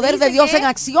activismo, es poder de Dios en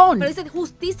acción. Pero dice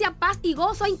justicia, paz y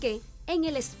gozo, ¿en qué? En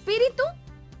el Espíritu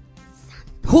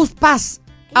Santo. Paz.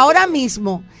 Ahora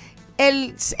mismo,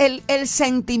 el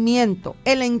sentimiento,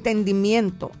 el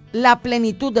entendimiento, la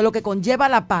plenitud de lo que conlleva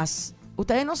la paz.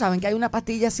 Ustedes no saben que hay una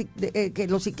pastilla que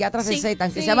los psiquiatras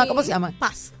recetan, que se llama, ¿cómo se llama?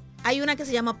 Paz. Hay una que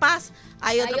se llama Paz,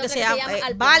 hay otra que se llama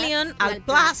Valiant,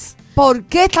 Alplaz. ¿Por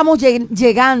qué estamos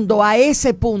llegando a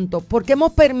ese punto? Porque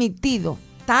hemos permitido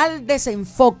tal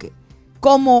desenfoque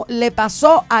como le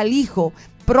pasó al hijo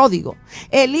pródigo.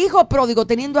 El hijo pródigo,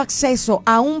 teniendo acceso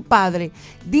a un padre,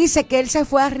 dice que él se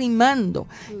fue arrimando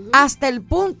hasta el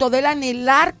punto de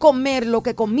anhelar comer lo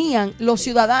que comían los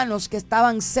ciudadanos que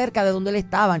estaban cerca de donde él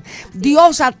estaban.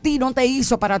 Dios a ti no te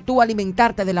hizo para tú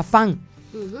alimentarte del afán,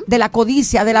 de la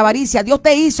codicia, de la avaricia. Dios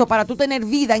te hizo para tú tener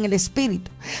vida en el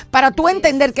espíritu, para tú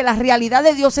entender que la realidad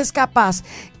de Dios es capaz.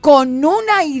 Con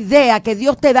una idea que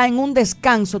Dios te da en un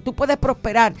descanso, tú puedes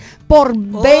prosperar por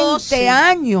 20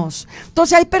 años.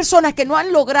 Entonces hay personas que no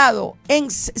han logrado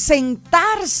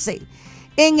sentarse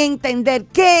en entender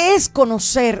qué es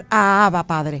conocer a Abba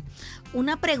Padre.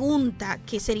 Una pregunta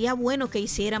que sería bueno que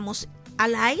hiciéramos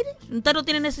al aire, usted no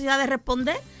tiene necesidad de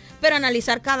responder, pero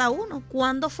analizar cada uno.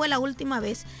 ¿Cuándo fue la última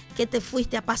vez que te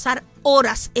fuiste a pasar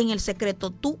horas en el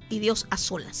secreto, tú y Dios a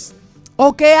solas?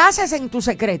 ¿O qué haces en tu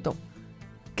secreto?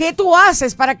 ¿Qué tú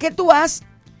haces? ¿Para qué tú has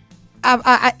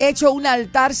hecho un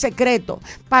altar secreto?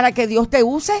 ¿Para que Dios te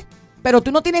use? Pero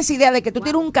tú no tienes idea de que tú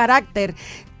tienes un carácter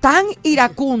tan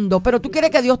iracundo, pero tú quieres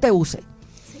que Dios te use.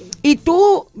 Y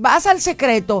tú vas al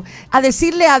secreto a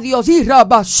decirle a Dios,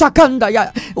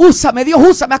 úsame, Dios,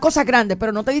 úsame a cosas grandes.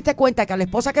 Pero no te diste cuenta que a la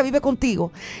esposa que vive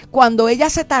contigo, cuando ella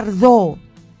se tardó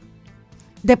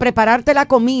de prepararte la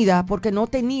comida porque no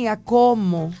tenía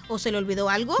cómo. ¿O se le olvidó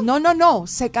algo? No,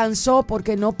 se cansó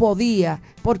porque no podía,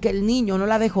 porque el niño no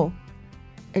la dejó.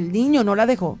 El niño no la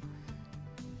dejó.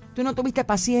 Tú no tuviste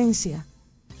paciencia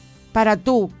para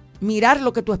tú mirar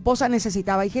lo que tu esposa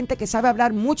necesitaba. Hay gente que sabe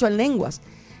hablar mucho en lenguas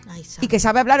y que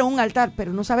sabe hablar en un altar,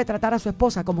 pero no sabe tratar a su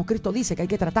esposa como Cristo dice que hay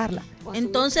que tratarla.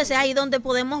 Entonces es ahí donde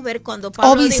podemos ver cuando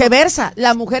Pablo o viceversa,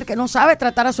 la mujer que no sabe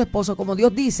tratar a su esposo como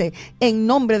Dios dice, en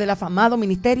nombre del afamado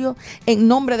ministerio, en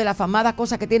nombre de la afamada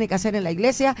cosa que tiene que hacer en la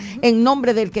iglesia, en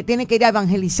nombre del que tiene que ir a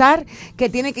evangelizar, que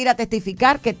tiene que ir a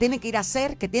testificar, que tiene que ir a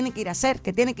hacer, que tiene que ir a hacer,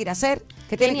 que tiene que ir a hacer,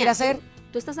 que tiene que ir a hacer.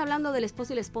 Tú estás hablando del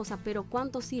esposo y la esposa, pero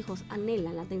 ¿cuántos hijos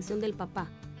anhelan la atención del papá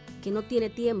que no tiene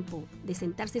tiempo de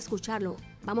sentarse a escucharlo?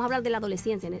 Vamos a hablar de la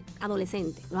adolescencia, los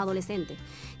adolescentes,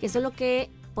 que son lo que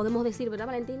podemos decir, ¿verdad,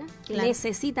 Valentina? Que claro,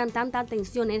 necesitan tanta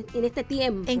atención en este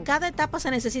tiempo. En cada etapa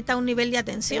se necesita un nivel de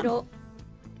atención. Pero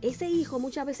ese hijo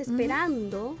muchas veces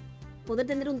esperando poder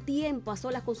tener un tiempo a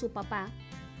solas con su papá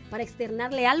para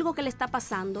externarle algo que le está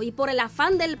pasando, y por el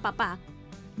afán del papá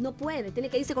no puede, tiene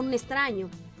que irse con un extraño.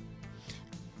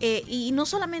 Y no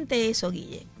solamente eso,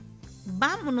 Guille.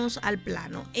 Vámonos al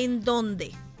plano en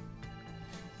donde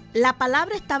la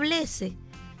palabra establece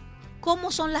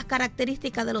cómo son las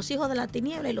características de los hijos de la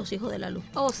tiniebla y los hijos de la luz.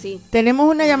 Oh, sí. Tenemos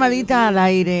una llamadita al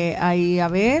aire ahí, a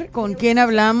ver, ¿con quién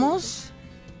hablamos?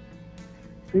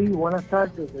 Sí, buenas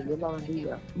tardes, Dios la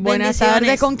bendiga. Buenas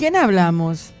tardes, ¿con quién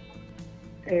hablamos?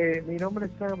 Mi nombre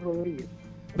es Sam Rodríguez.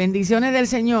 Bendiciones del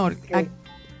Señor.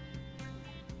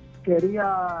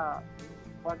 Quería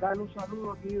mandarle un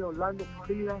saludo aquí de Orlando,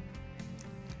 Florida.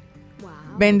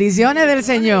 Wow. Bendiciones del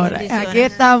Señor. Bendiciones. Aquí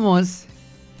estamos.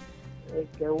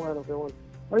 Qué bueno, qué bueno.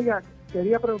 Oiga,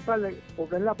 quería preguntarle,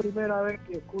 porque es la primera vez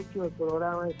que escucho el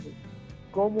programa este,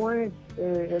 ¿cómo es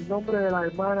el nombre de la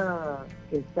hermana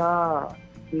que está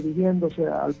dirigiéndose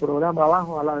al programa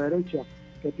abajo a la derecha,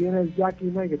 que tiene el Jackie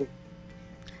negro?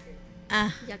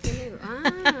 Jackie negro.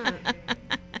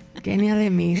 Kenia de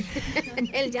Mir.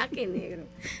 El Jackie negro.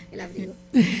 El abrigo.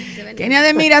 Kenia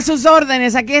de Mir, a sus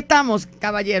órdenes. Aquí estamos,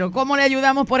 caballero. ¿Cómo le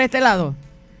ayudamos por este lado?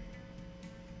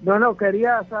 No,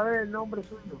 quería saber el nombre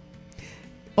suyo.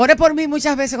 Ore por mí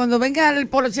muchas veces. Cuando venga el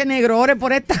poloche negro, ore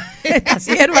por esta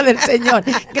sierva del Señor.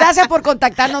 Gracias por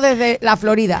contactarnos desde la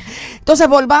Florida. Entonces,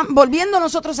 volviendo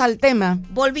nosotros al tema.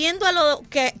 Volviendo a lo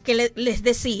que les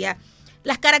decía,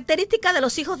 las características de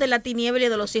los hijos de la tiniebla y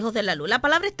de los hijos de la luz. La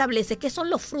palabra establece que son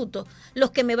los frutos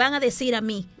los que me van a decir a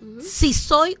mí si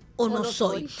soy o no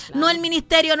soy. Claro. No el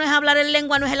ministerio, no es hablar en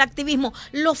lengua, no es el activismo.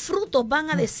 Los frutos van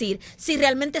a decir si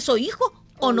realmente soy hijo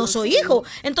o no soy hijo.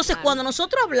 Entonces, cuando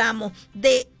nosotros hablamos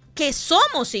de que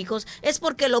somos hijos, es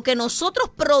porque lo que nosotros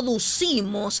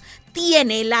producimos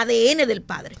tiene el ADN del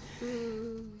Padre.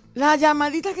 La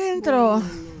llamadita que entró.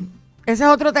 Ese es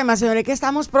otro tema, señores. ¿Qué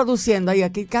estamos produciendo? Y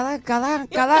aquí cada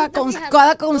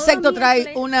concepto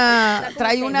trae una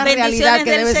realidad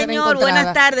que debe ser encontrada.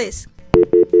 Buenas tardes.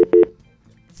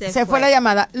 Se fue la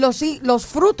llamada. Los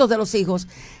frutos de los hijos.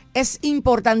 Es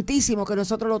importantísimo que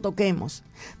nosotros lo toquemos,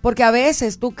 porque a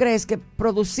veces tú crees que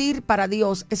producir para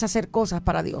Dios es hacer cosas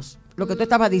para Dios, lo que tú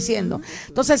estabas diciendo.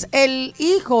 Entonces, el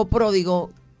hijo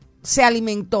pródigo se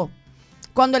alimentó.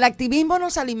 Cuando el activismo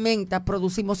nos alimenta,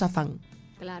 producimos afán.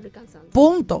 Claro, y cansancio.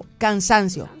 Punto.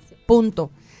 Cansancio. Punto.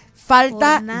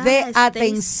 Falta de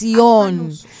atención.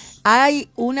 Afanosos. Hay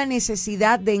una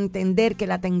necesidad de entender que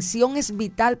la atención es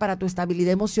vital para tu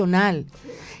estabilidad emocional.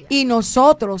 Y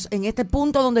nosotros, en este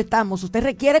punto donde estamos, usted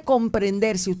requiere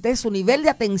comprender si su nivel de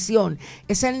atención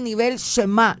es el nivel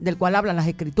Shema del cual hablan las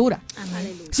Escrituras.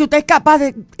 Amén. Si usted es capaz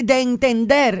de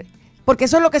entender, porque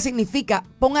eso es lo que significa,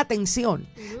 pon atención.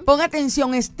 Pon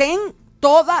atención, estén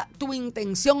toda tu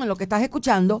intención en lo que estás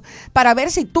escuchando para ver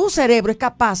si tu cerebro es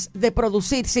capaz de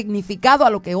producir significado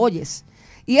a lo que oyes.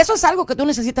 Y eso es algo que tú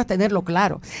necesitas tenerlo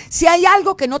claro. Si hay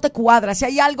algo que no te cuadra, si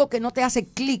hay algo que no te hace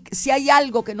clic, si hay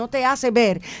algo que no te hace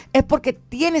ver, es porque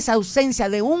tienes ausencia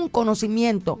de un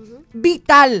conocimiento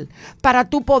vital para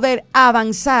tú poder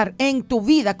avanzar en tu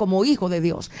vida como hijo de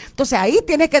Dios. Entonces ahí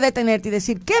tienes que detenerte y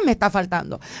decir, ¿qué me está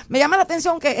faltando? Me llama la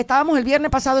atención que estábamos el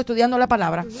viernes pasado estudiando la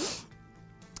palabra.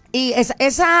 Y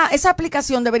esa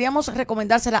aplicación deberíamos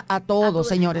recomendársela a todos,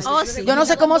 señores. Oh, sí. Yo no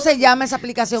sé cómo se llama esa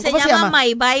aplicación. ¿Cómo se llama?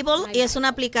 My Bible, y es una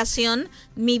aplicación,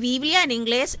 mi Biblia en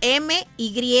inglés, Bible,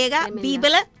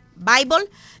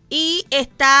 y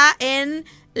está en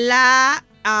la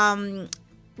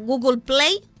Google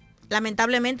Play.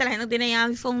 Lamentablemente la gente que tiene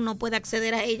iPhone no puede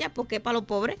acceder a ella porque es para los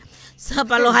pobres, o sea,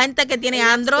 para la gente que tiene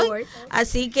Android.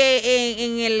 Así que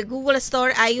en el Google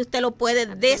Store ahí usted lo puede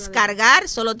descargar,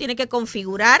 solo tiene que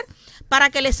configurar para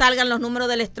que le salgan los números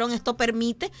del Strong. Esto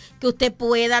permite que usted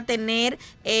pueda tener,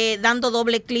 dando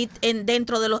doble clic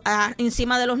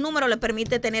encima de los números, le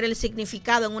permite tener el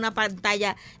significado en una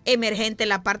pantalla emergente en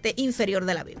la parte inferior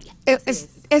de la Biblia.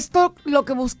 Esto lo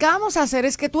que buscamos hacer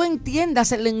es que tú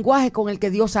entiendas el lenguaje con el que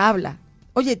Dios habla.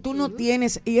 Oye, tú no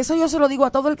tienes, y eso yo se lo digo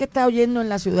a todo el que está oyendo en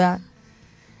la ciudad.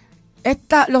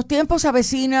 Los tiempos se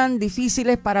avecinan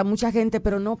difíciles para mucha gente,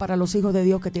 pero no para los hijos de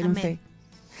Dios que tienen fe.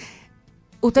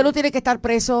 Usted no tiene que estar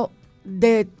preso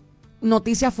de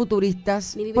noticias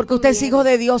futuristas, porque usted es hijo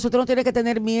de Dios, usted no tiene que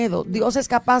tener miedo. Dios es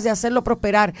capaz de hacerlo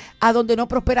prosperar a donde no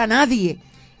prospera nadie.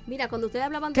 Mira, cuando ustedes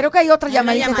hablaban... Creo que hay otra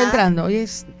llamadita que está entrando. Hoy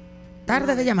es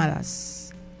tarde de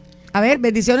llamadas. A ver,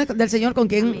 bendiciones del Señor. ¿Con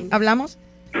quién hablamos?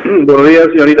 Buenos días,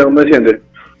 señorita, ¿cómo se siente?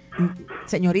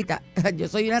 Señorita, yo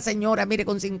soy una señora, mire,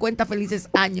 con 50 felices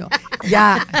años.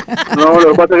 Ya. No,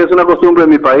 lo que pasa es que es una costumbre en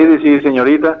mi país decir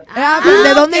señorita.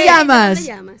 ¿De dónde llamas?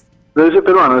 Yo soy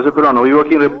peruano, vivo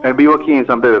aquí en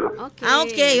San Pedro.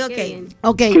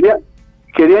 Ok.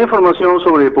 Quería información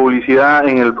sobre publicidad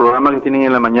en el programa que tienen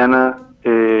en la mañana.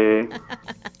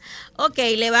 Ok,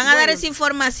 le van a dar esa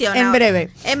información. En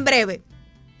breve.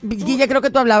 Guille, creo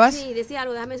que tú hablabas. Sí, decía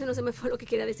algo, déjame, eso no se me fue lo que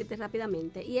quería decirte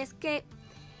rápidamente. Y es que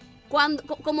cuando,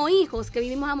 como hijos que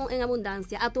vivimos en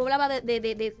abundancia, tú hablabas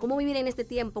de cómo vivir en este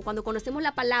tiempo, cuando conocemos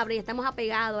la palabra y estamos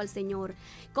apegados al Señor.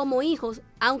 Como hijos,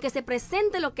 aunque se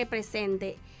presente lo que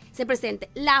se presente,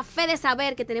 la fe de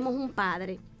saber que tenemos un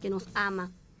Padre que nos ama,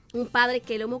 un Padre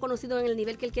que lo hemos conocido en el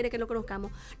nivel que Él quiere que lo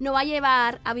conozcamos, nos va a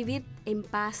llevar a vivir en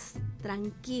paz,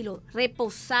 tranquilo,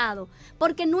 reposado,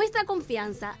 porque nuestra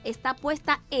confianza está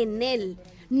puesta en Él,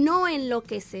 no en lo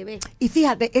que se ve. Y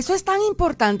fíjate, eso es tan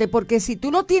importante porque si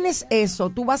tú no tienes eso,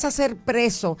 tú vas a ser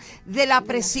preso de la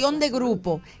presión de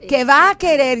grupo que va a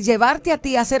querer llevarte a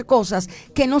ti a hacer cosas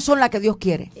que no son las que Dios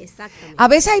quiere. Exactamente. A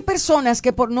veces hay personas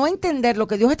que por no entender lo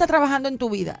que Dios está trabajando en tu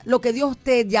vida, lo que Dios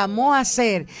te llamó a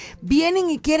hacer, vienen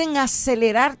y quieren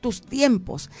acelerar tus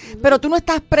tiempos, pero tú no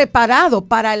estás preparado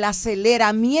para el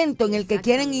aceleramiento en el que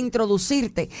quieren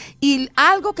introducirte. Y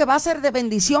algo que va a ser de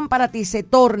bendición para ti se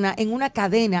torna en una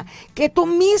cadena que tú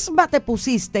misma te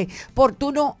pusiste por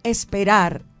tú no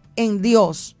esperar en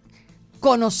Dios,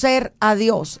 conocer a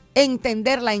Dios,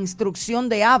 entender la instrucción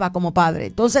de Abba como padre.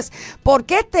 Entonces, ¿por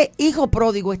qué este hijo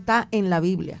pródigo está en la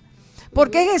Biblia?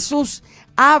 ¿Por qué Jesús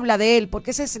habla de él?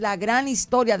 Porque esa es la gran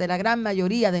historia de la gran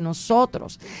mayoría de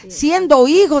nosotros. Siendo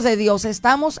hijos de Dios,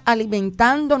 estamos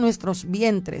alimentando nuestros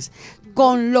vientres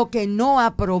con lo que no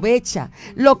aprovecha,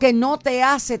 lo que no te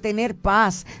hace tener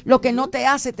paz, lo que no te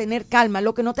hace tener calma,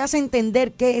 lo que no te hace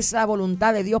entender qué es la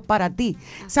voluntad de Dios para ti.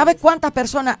 ¿Sabes cuántas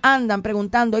personas andan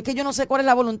preguntando? Es que yo no sé cuál es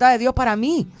la voluntad de Dios para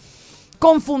mí.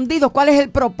 Confundidos, ¿cuál es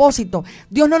el propósito?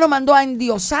 Dios no nos mandó a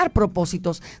endiosar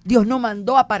propósitos, Dios nos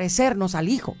mandó a parecernos al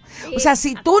Hijo. O sea,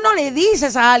 si tú no le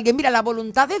dices a alguien, mira, la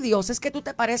voluntad de Dios es que tú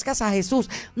te parezcas a Jesús,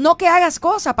 no que hagas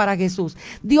cosas para Jesús.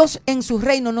 Dios en su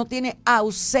reino no tiene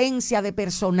ausencia de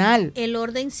personal. El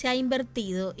orden se ha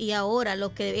invertido y ahora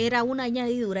lo que era una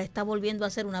añadidura está volviendo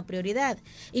a ser una prioridad.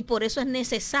 Y por eso es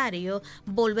necesario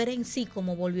volver en sí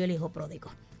como volvió el Hijo pródigo.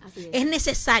 Así Es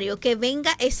necesario que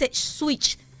venga ese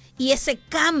switch y ese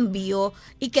cambio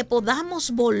y que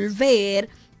podamos volver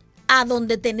a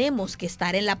donde tenemos que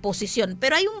estar en la posición.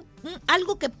 Pero hay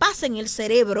algo que pasa en el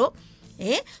cerebro,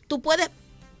 Tú puedes,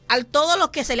 a todos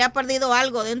los que se le ha perdido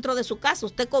algo dentro de su casa,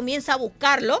 usted comienza a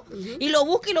buscarlo y lo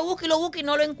busca y lo busca y lo busca y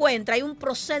no lo encuentra. Hay un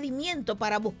procedimiento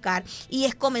para buscar y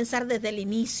es comenzar desde el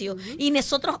inicio. Y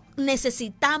nosotros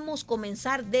necesitamos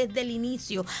comenzar desde el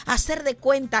inicio, hacer de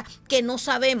cuenta que no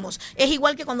sabemos. Es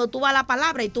igual que cuando tú vas a la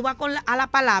palabra y tú vas a la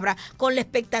palabra con la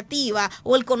expectativa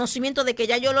o el conocimiento de que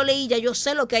ya yo lo leí, ya yo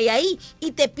sé lo que hay ahí,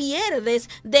 y te pierdes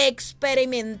de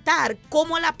experimentar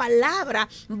cómo la palabra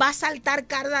va a saltar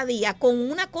cada día con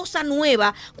una cosa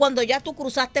nueva cuando ya tú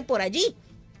cruzaste por allí.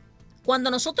 Cuando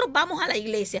nosotros vamos a la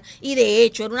iglesia, y de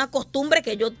hecho era una costumbre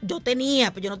que yo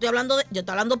tenía, pero yo no estoy hablando yo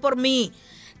estoy hablando por mí.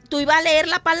 Tú ibas a leer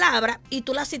la palabra y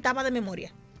tú la citabas de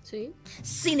memoria. Sí.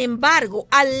 Sin embargo,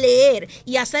 al leer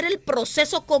y hacer el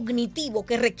proceso cognitivo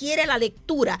que requiere la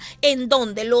lectura, en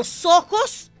donde los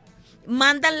ojos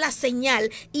mandan la señal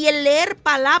y el leer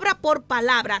palabra por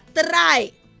palabra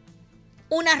trae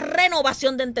una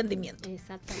renovación de entendimiento.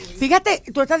 Exactamente. Fíjate,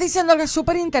 tú estás diciendo algo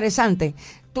súper interesante.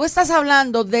 Tú estás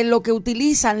hablando de lo que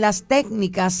utilizan las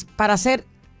técnicas para hacer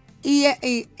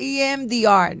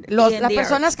EMDR. Las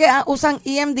personas que usan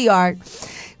EMDR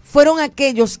fueron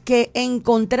aquellos que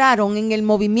encontraron en el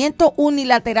movimiento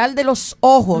unilateral de los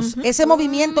ojos, ese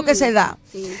movimiento que se da,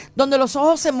 donde los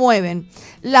ojos se mueven,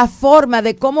 la forma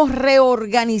de cómo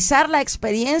reorganizar la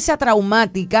experiencia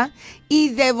traumática y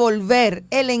devolver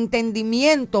el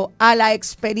entendimiento a la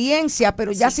experiencia,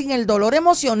 pero ya sin el dolor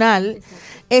emocional.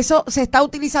 Eso se está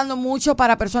utilizando mucho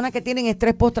para personas que tienen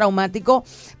estrés postraumático,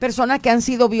 personas que han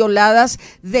sido violadas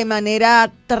de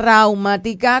manera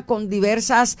traumática con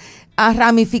diversas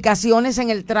ramificaciones en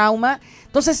el trauma.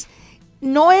 Entonces,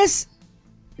 no es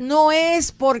no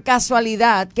es por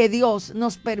casualidad que Dios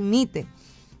nos permite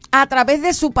a través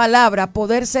de su palabra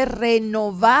poder ser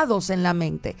renovados en la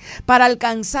mente para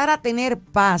alcanzar a tener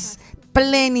paz,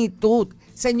 plenitud,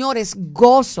 señores,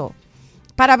 gozo.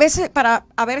 A veces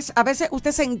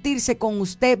usted sentirse con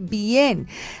usted bien.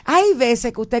 Hay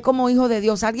veces que usted como hijo de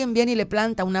Dios, alguien viene y le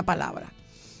planta una palabra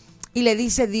y le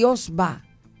dice Dios va.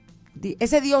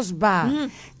 Ese Dios va.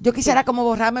 Yo quisiera como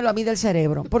borrármelo a mí del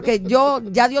cerebro, porque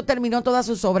ya Dios terminó todas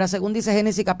sus obras, según dice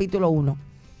Génesis capítulo 1.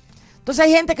 Entonces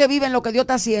hay gente que vive en lo que Dios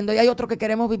está haciendo y hay otros que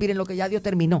queremos vivir en lo que ya Dios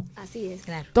terminó. Así es.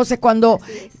 Claro. Entonces cuando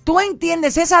tú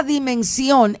entiendes esa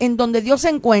dimensión en donde Dios se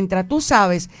encuentra, tú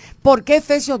sabes por qué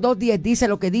Efesios 2:10 dice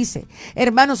lo que dice.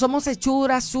 Hermanos, somos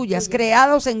hechuras suyas,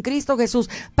 creados en Cristo Jesús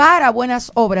para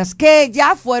buenas obras que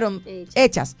ya fueron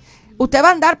hechas. Usted va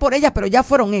a andar por ellas, pero ya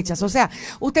fueron hechas. O sea,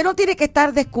 usted no tiene que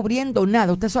estar descubriendo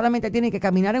nada. Usted solamente tiene que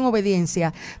caminar en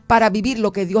obediencia para vivir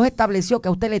lo que Dios estableció que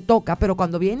a usted le toca. Pero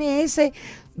cuando viene ese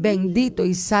bendito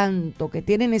y santo que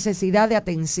tiene necesidad de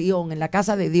atención en la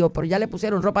casa de Dios, pero ya le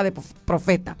pusieron ropa de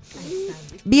profeta,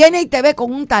 viene y te ve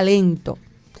con un talento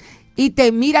y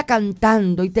te mira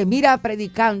cantando y te mira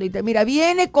predicando y te mira,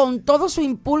 viene con todo su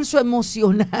impulso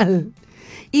emocional.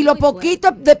 Y lo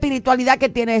poquito de espiritualidad que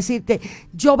tiene, decirte,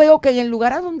 yo veo que en el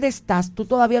lugar a donde estás, tú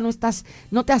todavía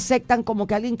no te aceptan como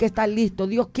que alguien que está listo.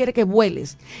 Dios quiere que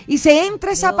vueles. Y se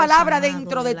entra esa palabra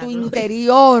dentro de tu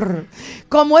interior.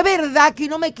 Como es verdad, aquí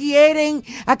no me quieren,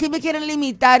 aquí me quieren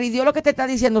limitar. Y Dios lo que te está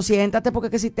diciendo, siéntate, porque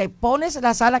que si te pones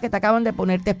la sala que te acaban de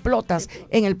poner, te explotas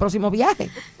en el próximo viaje.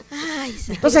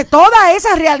 Entonces, todas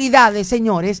esas realidades,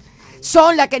 señores,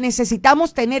 son las que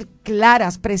necesitamos tener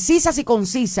claras, precisas y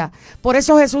concisas. Por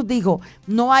eso Jesús dijo,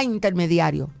 no hay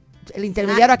intermediario. El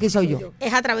intermediario aquí soy yo.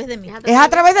 Es a través de mí. Es a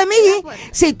través de mí.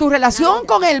 Si tu relación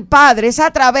con el Padre es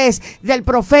a través del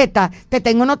profeta, te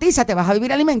tengo noticia, te vas a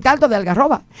vivir alimentando de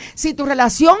algarroba. Si tu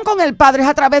relación con el Padre es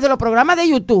a través de los programas de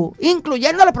YouTube,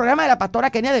 incluyendo los programas de la Pastora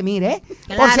Kenia de Mir,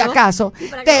 claro, por si acaso,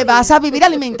 te vas a vivir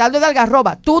alimentando de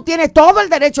algarroba. Tú tienes todo el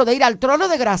derecho de ir al trono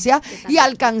de gracia y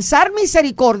alcanzar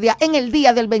misericordia en el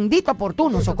día del bendito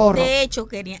oportuno socorro. De hecho,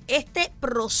 Kenia, este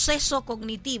proceso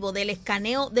cognitivo del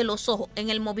escaneo de los ojos en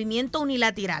el movimiento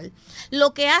unilateral,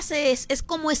 lo que hace es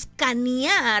como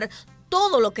escanear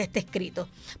todo lo que está escrito.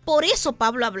 Por eso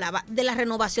Pablo hablaba de la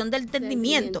renovación del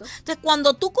entendimiento. Entonces,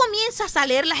 cuando tú comienzas a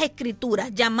leer las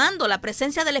escrituras, llamando a la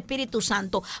presencia del Espíritu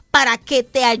Santo para que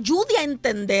te ayude a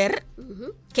entender,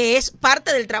 que es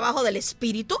parte del trabajo del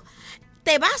Espíritu,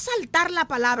 te va a saltar la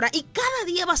palabra y cada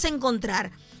día vas a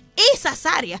encontrar esas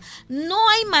áreas. No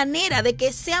hay manera de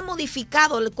que sea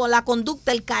modificado con la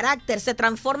conducta, el carácter, se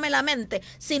transforme la mente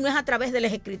si no es a través de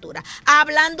las escrituras.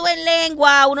 Hablando en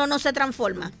lengua, uno no se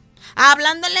transforma.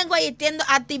 Hablando en lengua y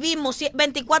activismo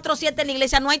 24/7 en la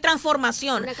iglesia, no hay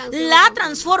transformación. La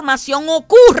transformación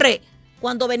ocurre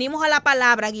cuando venimos a la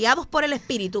palabra, guiados por el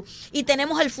Espíritu, y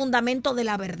tenemos el fundamento de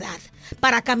la verdad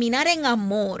para caminar en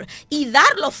amor y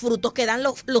dar los frutos que dan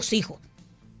los hijos.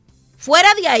 Fuera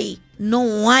de ahí,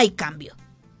 no hay cambio.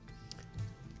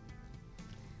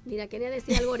 Mira, quería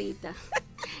decir algo ahorita,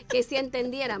 que si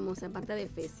entendiéramos, en parte de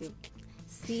Efesios,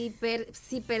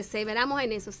 si perseveramos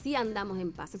en eso, si andamos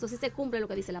en paz. Eso sí se cumple lo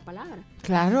que dice la palabra.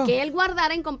 Claro. Que Él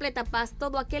guardará en completa paz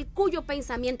todo aquel cuyo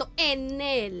pensamiento en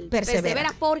Él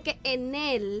persevera porque en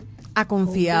Él ha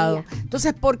confiado.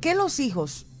 Entonces, ¿por qué los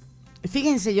hijos?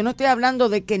 Fíjense, yo no estoy hablando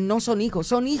de que no son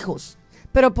hijos,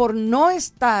 pero por no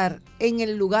estar en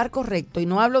el lugar correcto, y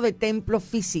no hablo de templo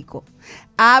físico,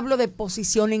 hablo de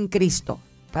posición en Cristo,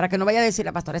 para que no vaya a decir,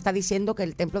 la pastora está diciendo que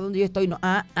el templo donde yo estoy, no,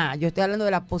 yo estoy hablando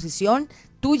de la posición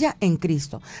tuya en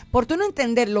Cristo. Por tú no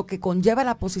entender lo que conlleva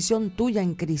la posición tuya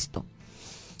en Cristo,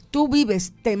 tú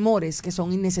vives temores que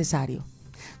son innecesarios,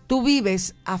 tú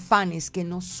vives afanes que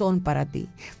no son para ti.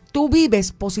 Tú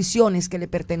vives posiciones que le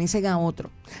pertenecen a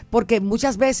otro, porque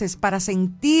muchas veces para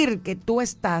sentir que tú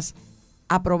estás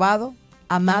aprobado,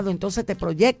 amado, entonces te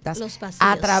proyectas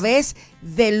a través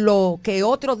de lo que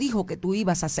otro dijo que tú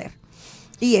ibas a hacer.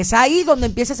 Y es ahí donde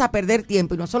empiezas a perder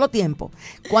tiempo, y no solo tiempo.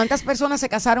 ¿Cuántas personas se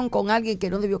casaron con alguien que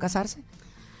no debió casarse?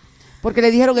 Porque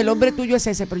le dijeron, el hombre tuyo es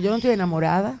ese, pero yo no estoy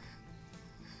enamorada.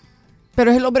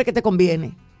 Pero es el hombre que te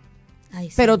conviene. Ay,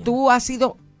 pero tú has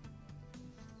sido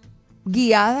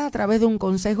guiada a través de un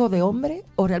consejo de hombre,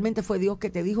 o realmente fue Dios que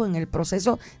te dijo en el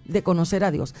proceso de conocer a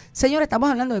Dios. Señor,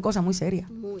 estamos hablando de cosas muy serias.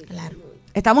 Muy claro.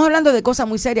 Estamos hablando de cosas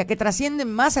muy serias que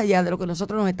trascienden más allá de lo que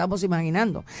nosotros nos estamos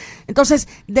imaginando. Entonces,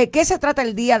 ¿de qué se trata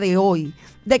el día de hoy?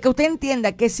 De que usted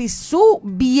entienda que si su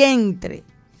vientre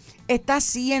está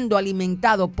siendo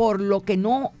alimentado por lo que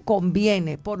no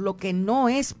conviene, por lo que no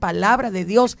es palabra de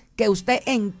Dios, que usted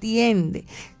entiende,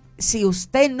 si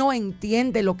usted no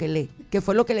entiende lo que lee, que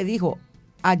fue lo que le dijo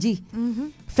allí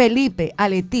Felipe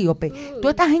al etíope, tú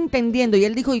estás entendiendo, y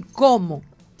él dijo, ¿y cómo?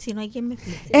 Si no hay quien me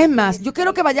explique. Es más, yo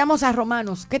quiero que vayamos a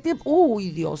Romanos. ¿Qué tiempo? Uy,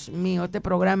 Dios mío, este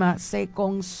programa se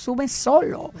consume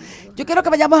solo. Yo quiero que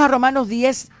vayamos a Romanos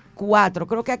 10:4.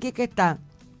 Creo que aquí es que está.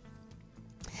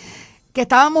 Que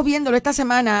estábamos viéndolo esta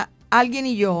semana, alguien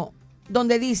y yo,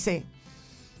 donde dice,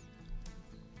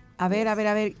 a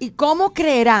ver, ¿y cómo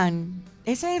creerán?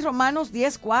 ¿Es en Romanos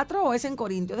 10:4 o es en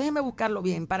Corintios? Déjeme buscarlo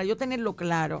bien para yo tenerlo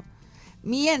claro.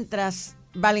 Mientras,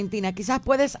 Valentina, quizás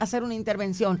puedes hacer una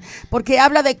intervención, porque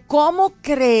habla de cómo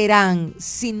creerán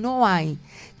si no hay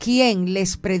quien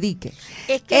les predique.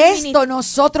 Es que esto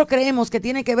nosotros creemos que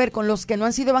tiene que ver con los que no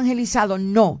han sido evangelizados.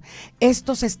 No,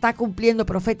 esto se está cumpliendo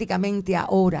proféticamente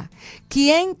ahora.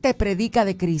 ¿Quién te predica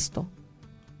de Cristo?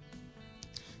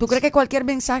 ¿Tú crees que cualquier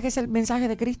mensaje es el mensaje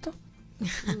de Cristo?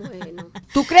 Bueno.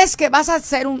 ¿Tú crees que vas a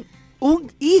ser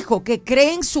un hijo que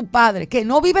cree en su padre, que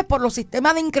no vive por los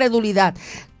sistemas de incredulidad?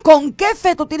 ¿Con qué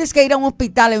fe tú tienes que ir a un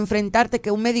hospital a enfrentarte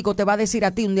que un médico te va a decir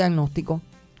a ti un diagnóstico?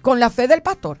 ¿Con la fe del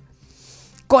pastor?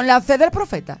 ¿Con la fe del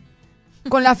profeta?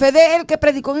 ¿Con la fe de él que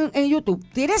predicó en YouTube?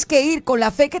 Tienes que ir con la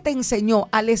fe que te enseñó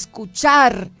al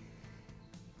escuchar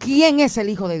quién es el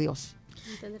Hijo de Dios.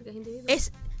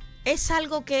 Es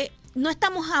algo que no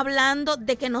estamos hablando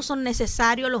de que no son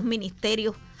necesarios los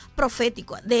ministerios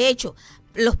proféticos. De hecho,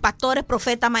 los pastores,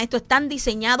 profetas, maestros están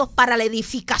diseñados para la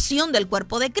edificación del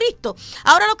cuerpo de Cristo.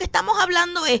 Ahora lo que estamos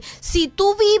hablando es, si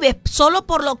tú vives solo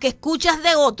por lo que escuchas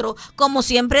de otro, como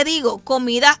siempre digo,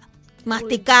 comida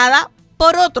masticada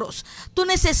por otros, tú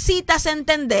necesitas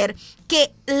entender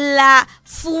que la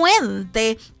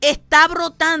fuente está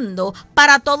brotando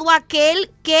para todo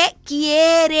aquel que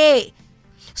quiere.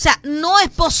 O sea, no es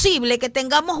posible que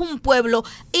tengamos un pueblo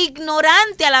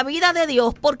ignorante a la vida de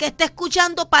Dios porque está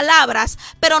escuchando palabras,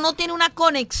 pero no tiene una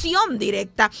conexión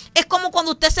directa. Es como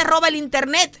cuando usted se roba el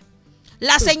internet.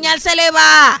 La señal se le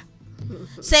va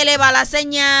la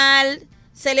señal,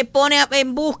 se le pone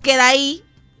en búsqueda ahí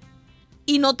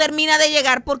y no termina de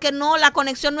llegar porque no, la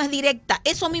conexión no es directa.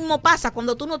 Eso mismo pasa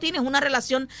cuando tú no tienes una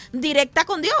relación directa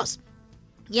con Dios.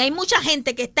 Y hay mucha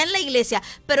gente que está en la iglesia,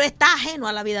 pero está ajeno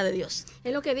a la vida de Dios.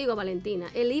 Es lo que digo, Valentina.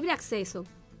 El libre acceso,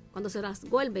 cuando se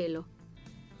rasgó el velo,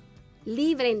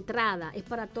 libre entrada, es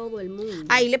para todo el mundo.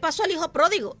 Ahí le pasó al hijo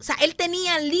pródigo. O sea, él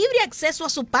tenía libre acceso a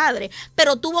su padre,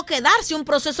 pero tuvo que darse un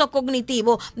proceso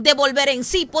cognitivo de volver en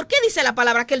sí. ¿Por qué dice la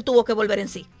palabra que él tuvo que volver en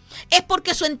sí? Es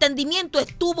porque su entendimiento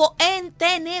estuvo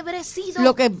entenebrecido.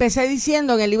 Lo que empecé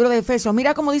diciendo en el libro de Efesios,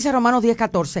 mira cómo dice Romanos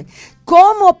 10:14.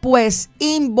 ¿Cómo pues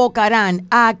invocarán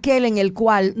a aquel en el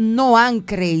cual no han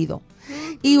creído?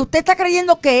 Y usted está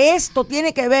creyendo que esto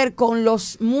tiene que ver con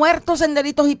los muertos en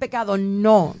delitos y pecados.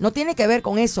 No, no tiene que ver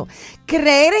con eso.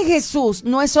 Creer en Jesús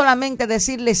no es solamente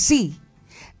decirle sí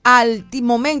al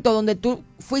momento donde tú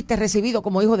fuiste recibido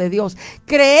como hijo de Dios.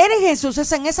 Creer en Jesús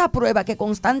es en esa prueba que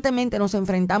constantemente nos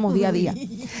enfrentamos día a día.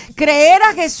 Creer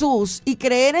a Jesús y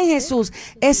creer en Jesús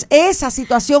es esa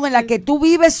situación en la que tú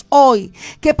vives hoy,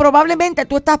 que probablemente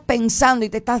tú estás pensando y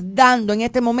te estás dando en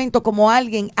este momento como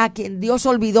alguien a quien Dios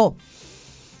olvidó.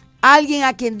 Alguien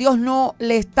a quien Dios no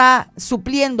le está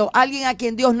supliendo, alguien a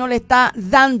quien Dios no le está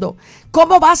dando.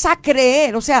 ¿Cómo vas a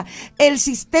creer? O sea, el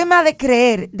sistema de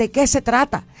creer, ¿de qué se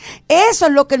trata? Eso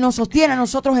es lo que nos sostiene a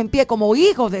nosotros en pie como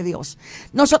hijos de Dios.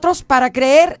 Nosotros para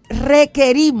creer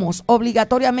requerimos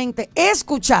obligatoriamente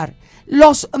escuchar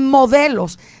los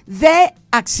modelos de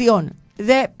acción,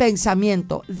 de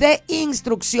pensamiento, de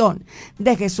instrucción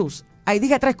de Jesús. Ahí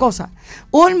dije tres cosas: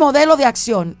 un modelo de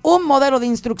acción, un modelo de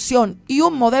instrucción y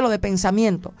un modelo de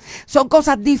pensamiento. Son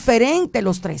cosas diferentes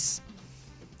los tres.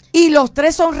 Y los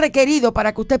tres son requeridos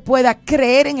para que usted pueda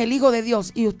creer en el Hijo de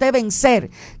Dios y usted vencer,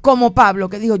 como Pablo,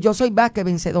 que dijo, yo soy más que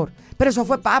vencedor. Pero eso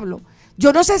fue Pablo.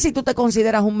 Yo no sé si tú te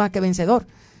consideras un más que vencedor.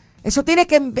 Eso tienes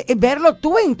que verlo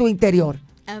tú en tu interior.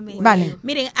 Amén. Vale.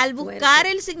 Miren, al buscar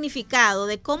el significado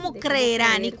de cómo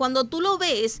creerán, y cuando tú lo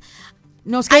ves,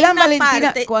 nos quedan, Valentina,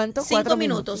 parte, ¿cuánto? 5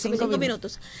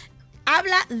 minutos.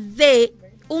 Habla de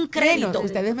un crédito. Bueno,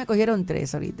 ustedes me cogieron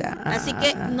 3 ahorita. Así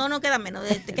que no quedan menos,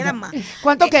 te quedan más.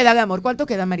 ¿Cuánto queda, de amor? ¿Cuánto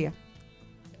queda, María?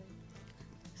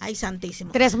 Ay,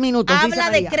 santísimo. 3 minutos.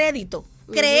 Habla de crédito.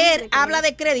 Creer habla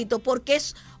de crédito porque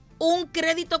es un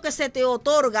crédito que se te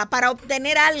otorga para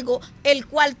obtener algo el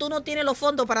cual tú no tienes los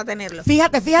fondos para tenerlo.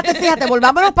 Fíjate,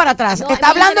 volvámonos para atrás. No, Está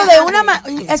hablando de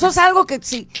eso es algo que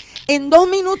si en 2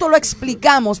 minutos lo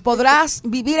explicamos, podrás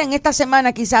vivir en esta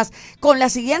semana quizás con la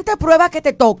siguiente prueba que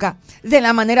te toca de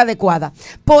la manera adecuada.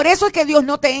 Por eso es que Dios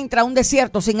no te entra a un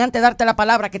desierto sin antes darte la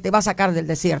palabra que te va a sacar del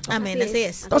desierto. Amén, así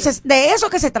es. Entonces, de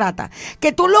eso que se trata,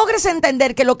 que tú logres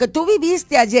entender que lo que tú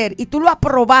viviste ayer y tú lo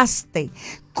aprobaste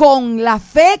con la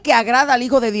fe que agrada al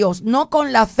Hijo de Dios, no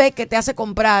con la fe que te hace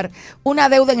comprar una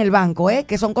deuda en el banco,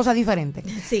 que son cosas diferentes.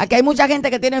 Sí. Aquí hay mucha gente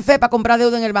que tiene fe para comprar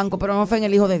deuda en el banco, pero no fe en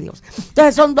el Hijo de Dios.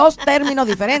 Entonces son 2 términos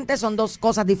diferentes, son 2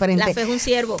 cosas diferentes. La fe es un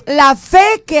siervo. La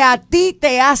fe que a ti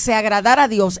te hace agradar a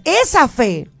Dios, esa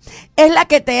fe es la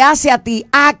que te hace a ti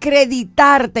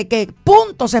acreditarte que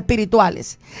puntos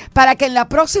espirituales para que en la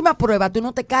próxima prueba tú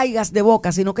no te caigas de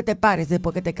boca, sino que te pares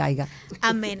después que te caiga.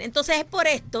 Amén. Entonces es por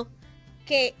esto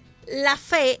que la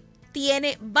fe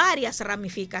tiene varias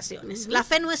ramificaciones. La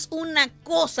fe no es una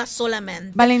cosa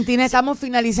solamente. Valentina, estamos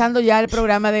finalizando ya el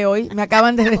programa de hoy. Me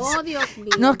acaban de decir. Oh, Dios mío.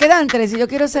 Nos quedan 3 y yo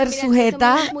quiero ser Mira,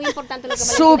 sujeta. eso es muy importante lo que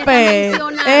Súper.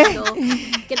 Valentina está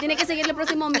mencionando, que tiene que seguir el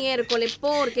próximo miércoles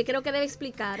porque creo que debe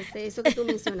explicarse eso que tú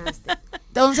mencionaste.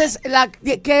 Entonces,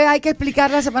 ¿qué hay que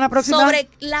explicar la semana próxima? Sobre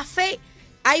la fe.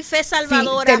 Hay fe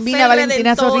salvadora, termina fe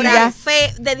Valentina redentora, Zorrilla. hay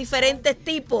fe de diferentes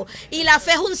tipos. Y la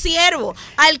fe es un siervo.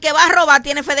 Al que va a robar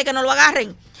tiene fe de que no lo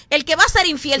agarren. El que va a ser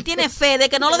infiel tiene fe de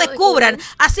que no lo descubran.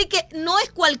 Así que no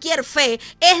es cualquier fe,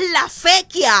 es la fe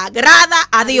que agrada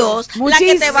a Dios, la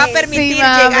que te va a permitir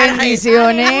llegar a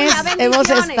bendiciones. Aleluya, Hemos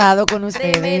bendiciones. estado con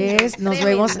ustedes. Tremendo, Nos tremendo.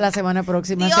 vemos la semana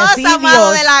próxima. Dios, Si así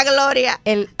amado Dios, de la gloria.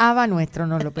 el Abba nuestro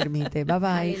nos lo permite. Bye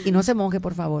bye. Y no se moje,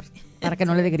 por favor, para que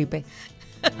no le dé gripe.